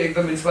सरोजले नै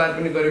एकदम इन्सपायर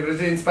पनि गरेको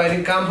रहेछ इन्सपायरिङ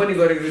काम पनि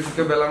गरेको रहेछ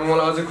त्यो बेलामा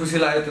मलाई अझै खुसी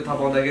लाग्यो त्यो थाहा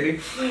पाउँदाखेरि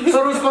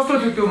सरोज कस्तो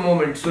थियो त्यो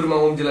मोमेन्ट सुरुमा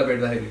ओमजीलाई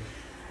भेट्दाखेरि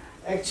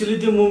एक्चुअली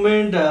त्यो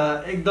मोमेन्ट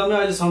एकदमै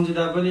अहिले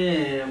सम्झिँदा पनि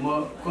म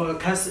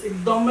खास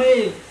एकदमै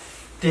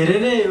धेरै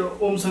नै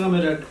ओमसँग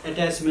मेरो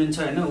एट्याचमेन्ट छ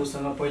होइन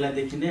उसँग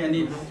पहिलादेखि नै अनि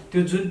त्यो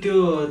जुन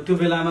त्यो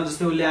बेलामा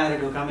जस्तै उसले आएर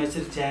ढोकामा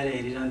यसरी च्याएर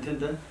हेरिरहन्थ्यो नि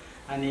त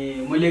अनि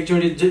मैले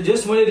एकचोटि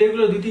जस मैले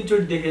रेगुलर 2-3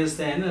 चोटि देखेँ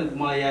जस्तै होइन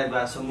मलाई याद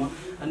भएको छ म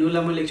अनि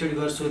उसलाई मैले एकचोटि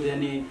गरेर सोधेँ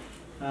अनि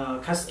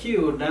खास के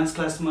हो डान्स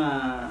क्लासमा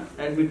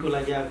एडमिटको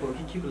लागि आएको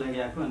के को लागि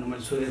आएको भनेर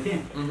मैले सोधेको थिएँ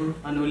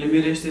अनि उसले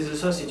मेरो यस्तो यस्तो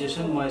छ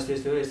सिचुएसन म यस्तो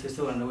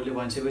यस्तो भनेर उसले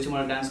भनिसकेपछि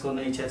मलाई डान्स गर्न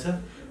इच्छा छ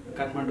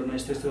काठमाडौँमा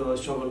यस्तो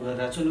स्ट्रगल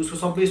गरिरहेको छु अनि उसको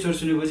सबै स्टोरी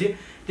सुनेपछि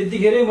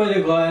त्यतिखेरै मैले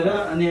गएर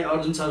अनि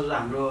अर्जुन सर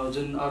हाम्रो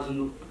जुन अर्जुन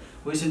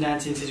वेस्टर्न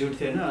डान्स इन्स्टिच्युट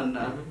थियो होइन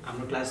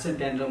हाम्रो क्लास चाहिँ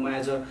त्यहाँनिर म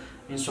एज अ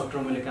इन्स्ट्रक्टर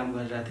मैले काम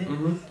गरिरहेको थिएँ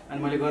अनि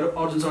मैले गएर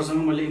अर्जुन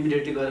सरसँग मैले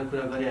इमिडिएटली गएर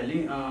कुरा गरिहालेँ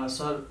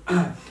सर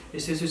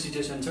यस्तो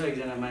सिचुएसन छ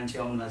एकजना मान्छे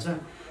आउनु भएको छ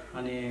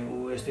अनि ऊ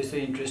यस्तो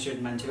इन्ट्रेस्टेड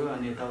मान्छे हो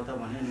अनि यताउता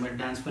भन्यो अनि मैले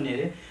डान्स पनि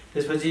हेरेँ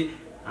त्यसपछि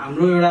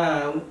हाम्रो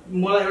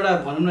मलाई एउटा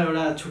भनौँ न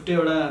एउटा छुट्टै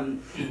एउटा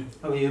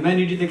अब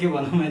ह्युम्यानिटी त के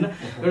भनौँ होइन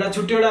एउटा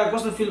छुट्टै एउटा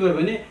कस्तो फिल भयो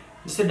भने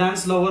जस्तै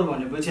डान्स लभर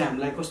भनेपछि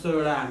हामीलाई कस्तो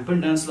एउटा हामी पनि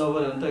डान्स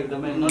लभर हो नि त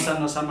एकदमै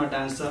नसामा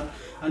डान्स छ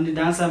अनि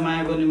डान्समा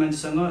माया गर्ने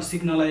मान्छेसँग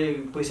सिक्नलाई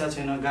पैसा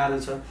छैन गाह्रो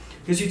छ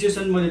त्यो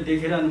सिचुएसन मैले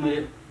देखेर अनि मैले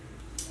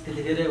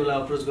त्यतिखेरै उसलाई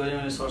अप्रोच गरेँ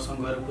मैले सरसँग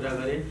गएर कुरा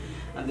गरेँ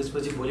अनि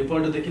त्यसपछि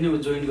भोलिपल्टदेखि नै ऊ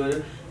जोइन गर्यो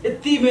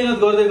यति मिहिनेत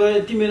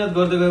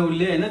गर्दै गयो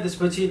उसले होइन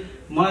त्यसपछि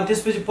मलाई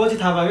पछि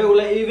थाहा भयो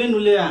उसलाई इभेन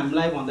उसले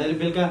हामीलाई भन्दाखेरि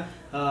बेलुका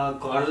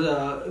घर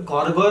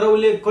गएर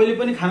उसले कहिले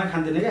पनि खाना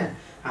खाँदैन क्या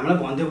हामीलाई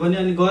भन्थ्यो पनि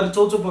अनि गएर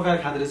चौचो पकाएर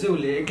खाँदो रहेछ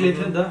उसले एक्लै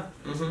थियो नि त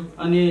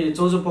अनि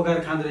चौचो पकाएर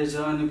खाँदो रहेछ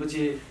अनि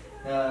पछि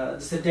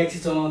जस्तै ट्याक्सी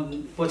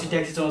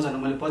चलाउँछ भने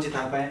मैले पछि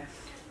थाहा पाएँ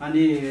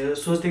अनि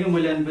सोच्थेँ कि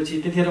मैले अनि पछि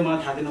त्यतिखेर मलाई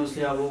थाहा थिएन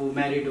उसले अब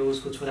म्यारिड हो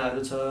उसको छोराहरू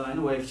छ होइन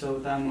वाइफ छ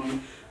उता मम्मी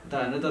उता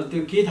होइन तर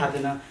त्यो केही थाहा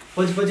थिएन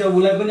पछि अब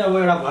उसलाई पनि अब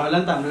एउटा भयो होला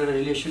नि त हाम्रो एउटा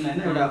रिलेसन होइन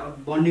एउटा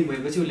बन्डिङ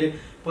भएपछि उसले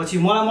पछि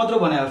मलाई मात्र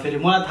भन्यो फेरि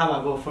मलाई थाहा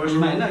भएको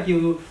फर्स्टमा होइन कि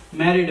ऊ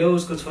म्यारिड हो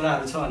उसको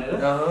छोराहरू छ भनेर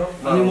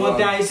अनि म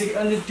त्यहाँ आइसकेँ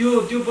अनि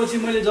त्यो पछि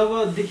मैले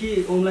जबदेखि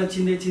ओमलाई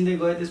चिन्दै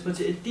गएँ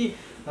त्यसपछि यति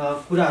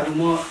कुराहरू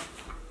म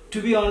टु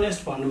बी अनेस्ट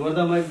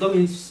भन्नुपर्दा म एकदम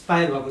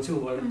इन्सपायर भएको छु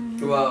उबाट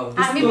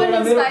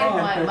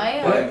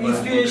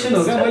इन्सपिरेसन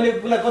हो क्या मैले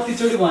उसलाई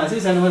कतिचोटि भनेको छु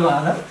सानो मैले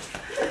भन्दा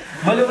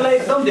मैले उसलाई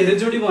एकदम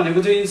धेरैचोटि भनेको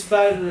छु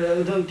इन्सपायर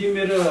तिमी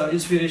मेरो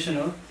इन्सपिरेसन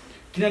हो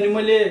किनभने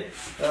मैले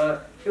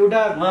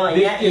एउटा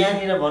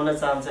यहाँनिर भन्न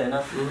चाहन्छु होइन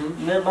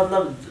मेरो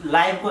मतलब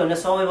लाइफको होइन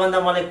सबैभन्दा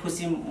मलाई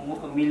खुसी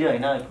मिल्यो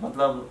होइन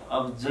मतलब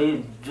अब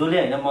जसले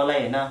होइन मलाई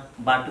होइन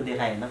बाटो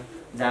देखायो होइन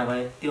जहाँ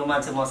गयो त्यो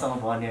मान्छे मसँग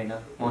भन्यो होइन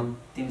म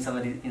तिमीसँग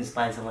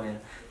इन्सपायर छ भनेर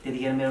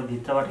त्यतिखेर मेरो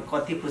भित्रबाट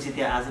कति खुसी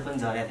थियो आज पनि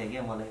झरेको थियो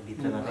क्या मलाई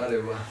भित्रबाट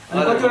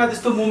कतिवटा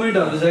त्यस्तो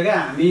मोमेन्टहरू छ क्या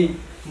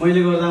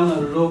मैले गर्दा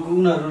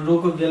उनीहरू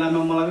रोको बेलामा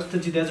मलाई कस्तो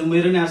चित्या छ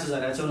मेरो नै आँसु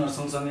झरेको छ उनीहरू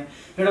सँगसँगै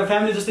एउटा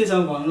फ्यामिली जस्तै छ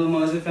भनौँ न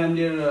मलाई चाहिँ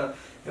फ्यामिली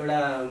एउटा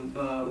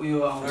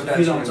उयो आउँछ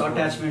फिल आउँछ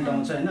अट्याचमेन्ट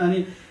आउँछ होइन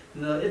अनि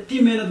यति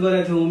मिहिनेत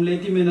गरेको थियो होमले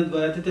यति मिहिनेत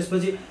गरेको थियो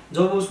त्यसपछि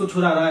जब उसको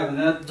छोराहरू आयो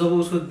भने जब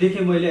उसको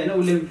देखेँ मैले होइन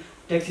उसले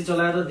ट्याक्सी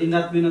चलाएर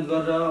दिनरात मिहिनेत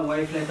गरेर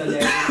वाइफलाई त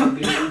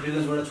ल्याएर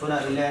विदेशबाट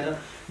छोराहरू ल्याएर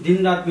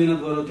दिनरात मिहिनेत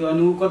गराउँथ्यो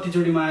अनि ऊ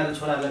कतिचोटि आएर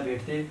छोराहरूलाई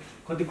भेट्थे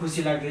कति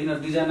खुसी लाग्थ्यो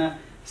यिनीहरू दुईजना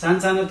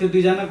सानो त्यो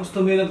दुईजना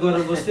कस्तो मिहिनेत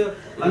गरेर बस्थ्यो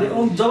अनि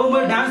जब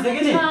मैले डान्स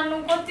देखेँ नि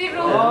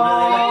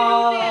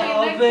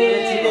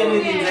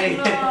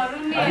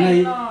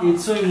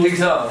ठिक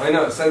छ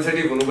होइन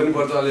सेन्सिटिभ हुनु पनि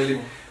पर्छ अलिअलि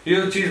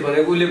यो चिज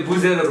भनेको उसले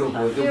बुझेर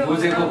रोक्यो त्यो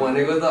बुझेको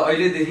भनेको त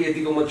अहिलेदेखि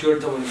यतिको मच्योर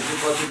छ भनेपछि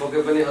पछि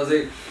पक्कै पनि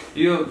अझै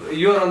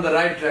यो on the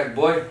right track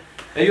boy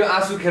यो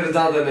आँसु खेर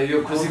जाँदैन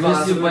यो खुसीको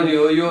आँसु पनि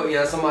हो यो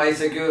यहाँसम्म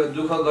आइसक्यो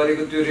दुःख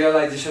गरेको त्यो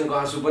रियलाइजेसनको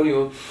आँसु पनि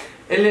हो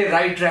यसले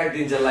राइट ट्र्याक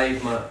दिन्छ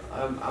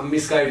लाइफमा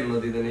मिसगाइड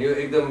हुन दिँदैन यो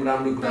एकदम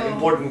राम्रो कुरा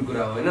इम्पोर्टेन्ट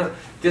कुरा हो होइन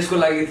त्यसको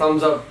लागि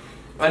थम्स अप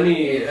अनि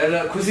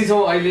खुसी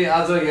छौँ अहिले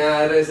आज यहाँ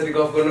आएर यसरी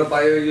गफ गर्न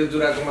पायो यो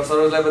जुराकोमा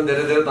सरोजलाई पनि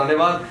धेरै धेरै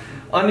धन्यवाद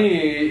अनि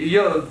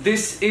यो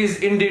this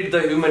is indeed the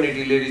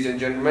humanity ladies and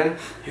gentlemen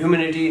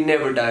humanity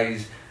never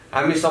dies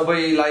हामी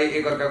सबैलाई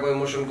एकअर्काको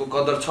इमोसनको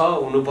कदर छ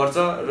हुनुपर्छ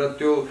र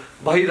त्यो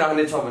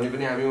भइरहने छ भन्ने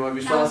पनि हामीमा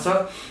विश्वास छ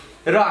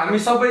र हामी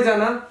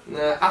सबैजना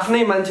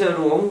आफ्नै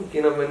मान्छेहरू हौँ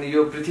किनभने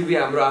यो पृथ्वी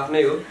हाम्रो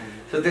आफ्नै हो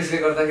सो त्यसले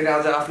गर्दाखेरि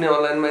आज आफ्नै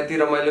अनलाइनमा यति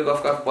रमाइलो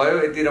गफगफ भयो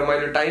यति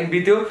रमाइलो टाइम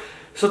बित्यो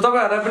सो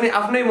तपाईँहरूलाई पनि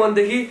आफ्नै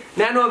मनदेखि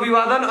न्यानो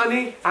अभिवादन अनि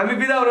हामी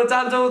बिदा हुन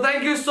चाहन्छौँ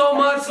thank you so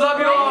much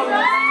love you all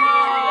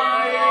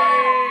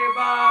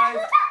by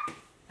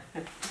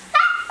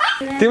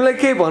तिमीलाई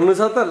के भन्नु छ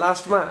त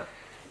लास्टमा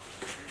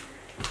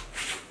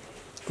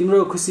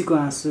तिम्रो खुसीको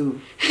आँसु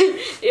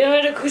यो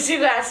मेरो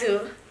खुसीको आँसु हो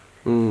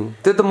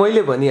त्यो त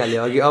मैले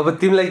भनिहालेँ अघि अब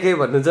तिमीलाई के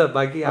भन्नु छ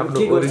बाँकी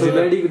आफ्नो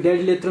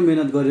ड्याडीले यत्रो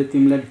मिहिनेत गर्यो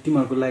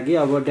तिमीहरूको लागि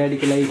अब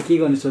ड्याडीको लागि के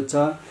गर्ने सोध्छ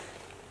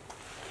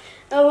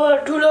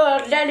अब ठुलो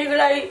ड्याडीको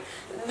लागि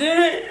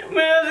धेरै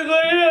मिहिनेत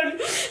गरिरहनु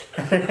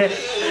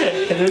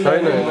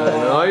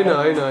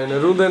होइन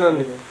रुँदैन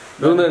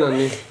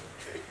नि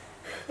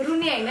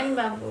रुने होइन नि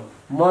बाबु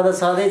म त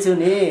सधैँ छु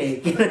नि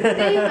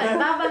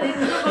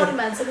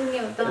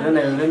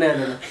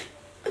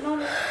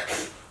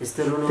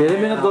धेरै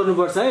मिहिनेत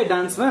गर्नुपर्छ है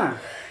डान्समा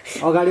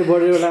अगाडि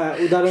बढेर एउटा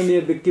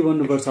उदाहरणीय व्यक्ति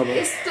बन्नुपर्छ अब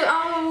यस्तो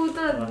अब ऊ त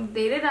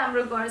धेरै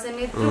राम्रो गर्छ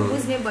नि यत्रो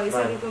बुझ्ने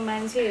भइसकेको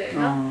मान्छे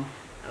होइन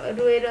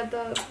रोएर त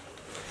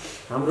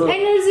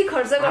एनर्जी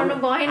खर्च गर्नु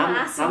भएन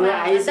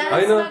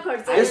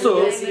यस्तो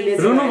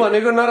रुनु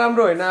भनेको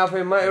नराम्रो होइन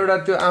आफैमा एउटा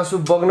त्यो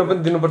आँसु बग्न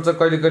पनि दिनुपर्छ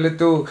कहिले कहिले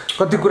त्यो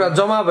कति कुरा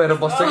जम्मा भएर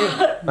बस्छ कि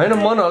होइन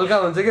मन हल्का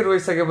हुन्छ कि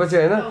रोइसकेपछि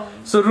होइन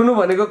सो रुनु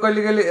भनेको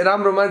कहिले कहिले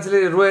राम्रो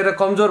मान्छेले रोएर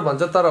कमजोर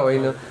भन्छ तर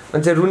होइन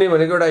मान्छे रुने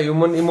भनेको एउटा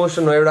ह्युमन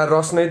इमोसन हो एउटा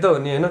रस नै त हो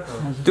नि होइन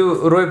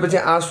त्यो रोएपछि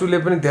आँसुले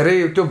पनि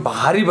धेरै त्यो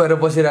भारी भएर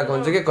बसिरहेको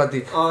हुन्छ कि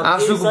कति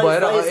आँसुको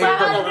भएर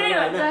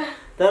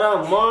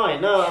तर म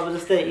होइन अब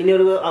जस्तै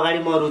यिनीहरूको अगाडि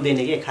म रुँदैन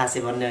कि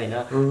खासै भन्ने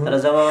होइन तर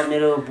जब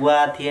मेरो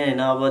बुवा थिए होइन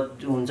अब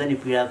हुन्छ नि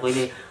पीडा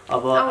कहिले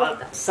अब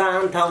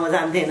शान्त ठाउँमा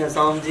जान्थेन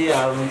सम्झी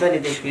हुन्छ नि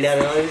त्यो पीडा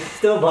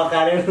यस्तो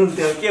भकाएर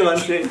हुन्थ्यो के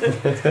भन्छु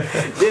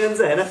जे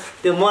हुन्छ होइन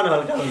त्यो मन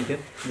हल्का हुन्थ्यो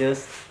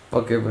जस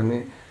ओके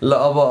भने ल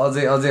अब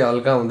अझै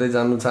हल्का हुँदै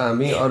जानु छ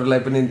हामी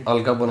अरूलाई पनि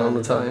हल्का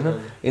बनाउनु छ होइन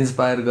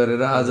इन्सपायर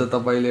गरेर आज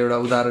तपाईँले एउटा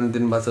उदाहरण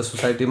दिनुभएको छ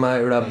सोसाइटीमा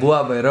एउटा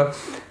बुवा भएर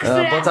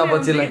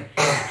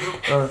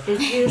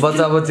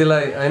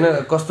बच्चाबच्चीलाई होइन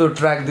कस्तो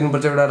ट्र्याक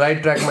दिनुपर्छ एउटा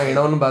राइट ट्र्याकमा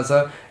हिँडाउनु भएको छ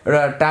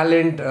एउटा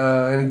ट्यालेन्ट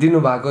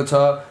दिनुभएको छ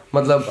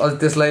मतलब अझ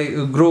त्यसलाई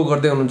ग्रो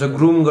गर्दै हुनुहुन्छ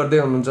ग्रुम गर्दै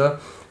हुनुहुन्छ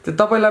त्यो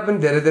तपाईँलाई पनि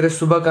धेरै धेरै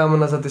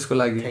शुभकामना छ त्यसको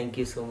लागि थ्याङ्क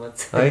यू सो मच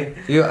है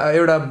यो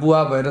एउटा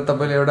बुवा भएर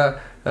तपाईँले एउटा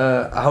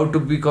how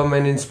to become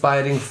an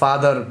inspiring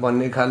father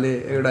भन्ने खाले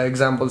एउटा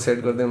इक्जाम्पल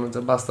सेट गर्दै हुनुहुन्छ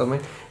वास्तवमै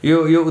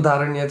यो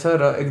उदाहरणीय छ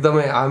र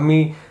एकदमै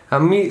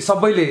हामी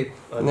सबैले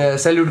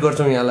सेल्युट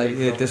गर्छौँ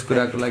यहाँलाई त्यस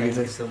कुराको लागि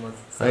चाहिँ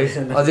है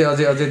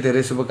अझै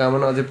धेरै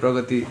शुभकामना अझै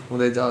प्रगति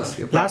हुँदै जाओस्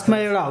लास्टमा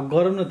एउटा हक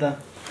गरौँ न त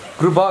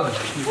ग्रुप हग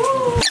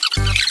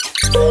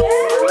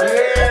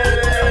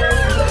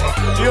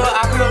यो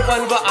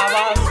आफ्नोपनको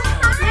आवाज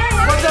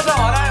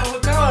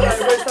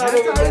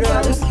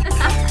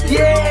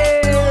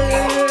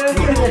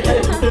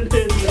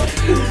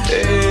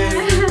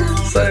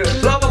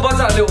ल अब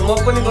बच्चाहरूले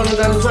होमवर्क पनि गर्नु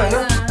जानु छ होइन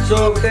सो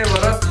त्यही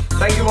भएर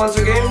thank you once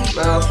again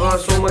for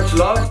so much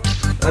love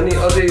अनि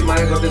अझै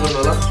माया गर्दै गर्नु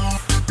होला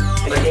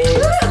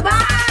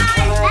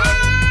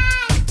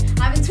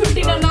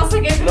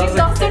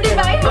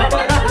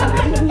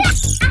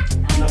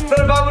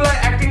तर बाबुलाई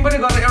एक्टिङ पनि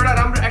गरेर एउटा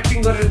राम्रो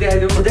एक्टिङ गरेर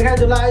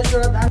देखाइदिउँ ल आइस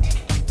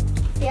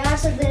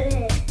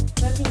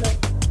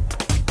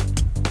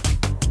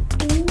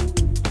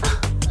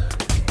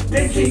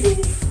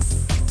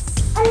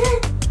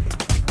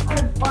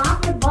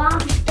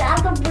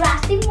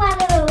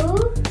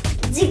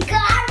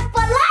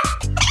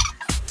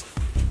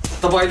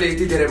तपाईँले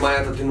यति धेरै माया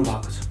त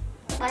दिनुभएको छ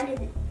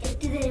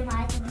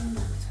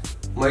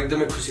म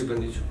एकदमै खुसी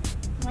पनि छु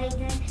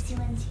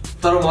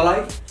तर मलाई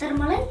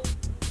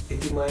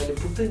यति मायाले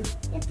पुग्दैन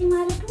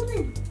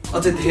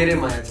अझै धेरै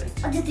माया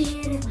चाहिन्छ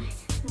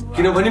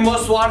किनभने म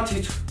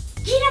स्वार्थी छु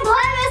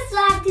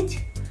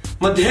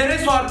म धेरै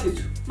स्वार्थी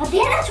छु म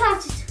धेरै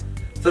स्वार्थी छु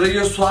तर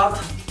यो स्वार्थ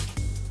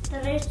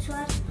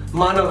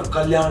मानव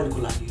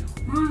कल्याणको लागि हो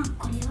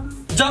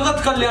जगत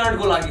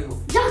कल्याणको लागि हो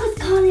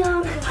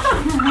कल्याणको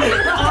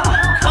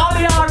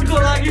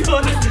लागि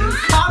हो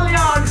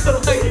कल्याणको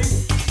लागि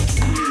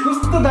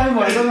कस्तो टाइम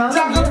भएछ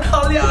जगत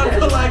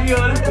कल्याणको लागि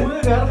हो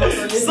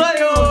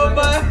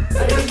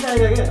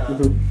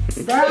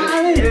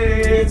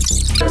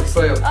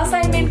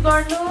असाइनमेन्ट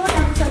गर्नु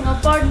राम्रोसँग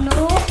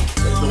पढ्नु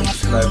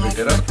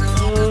भेटेर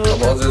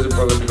अब अझै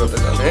प्रगति गर्दै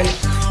जाने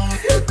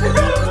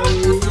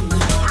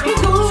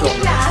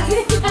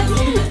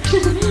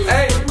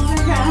है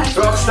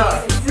रकस्टार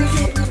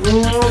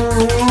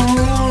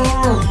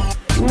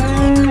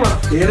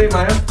धेरै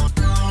माया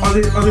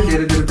अझै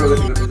धेरै प्रगति गर्दै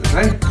जाने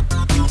है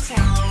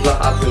ल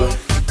हात मिला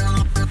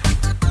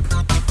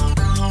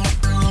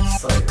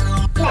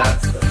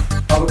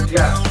अब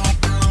क्या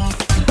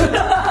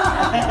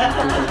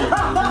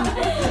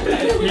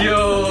Yo,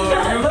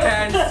 you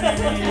can't see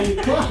me.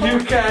 You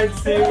can't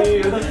see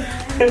me.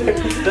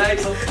 Right.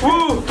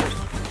 Woo.